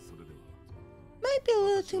 それでは、 Might be a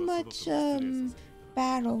little too much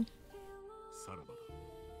battle. さらば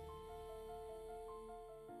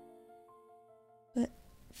だ。 But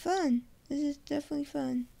fun. This is definitely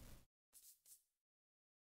fun.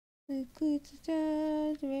 Includes the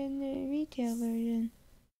stars in the retail version.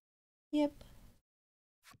 Yep.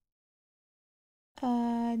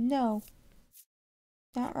 No.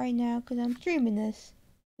 Not right now, because I'm streaming this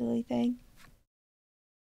silly thing.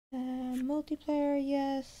 Multiplayer,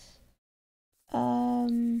 yes.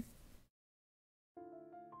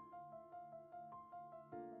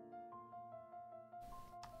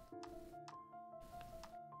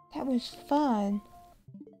 That was fun.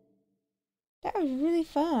 That was really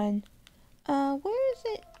fun. Where is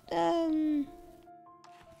it?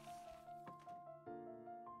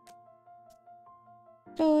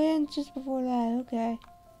 Oh, and just before that, okay.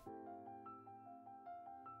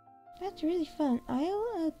 That's really fun.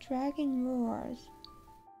 Isle of Dragon Roars.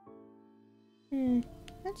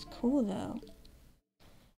 That's cool though.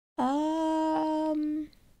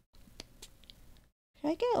 Should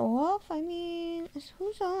I get off? I mean,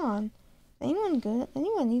 who's on? Anyone good?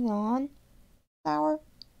 Anyone even on? Sour?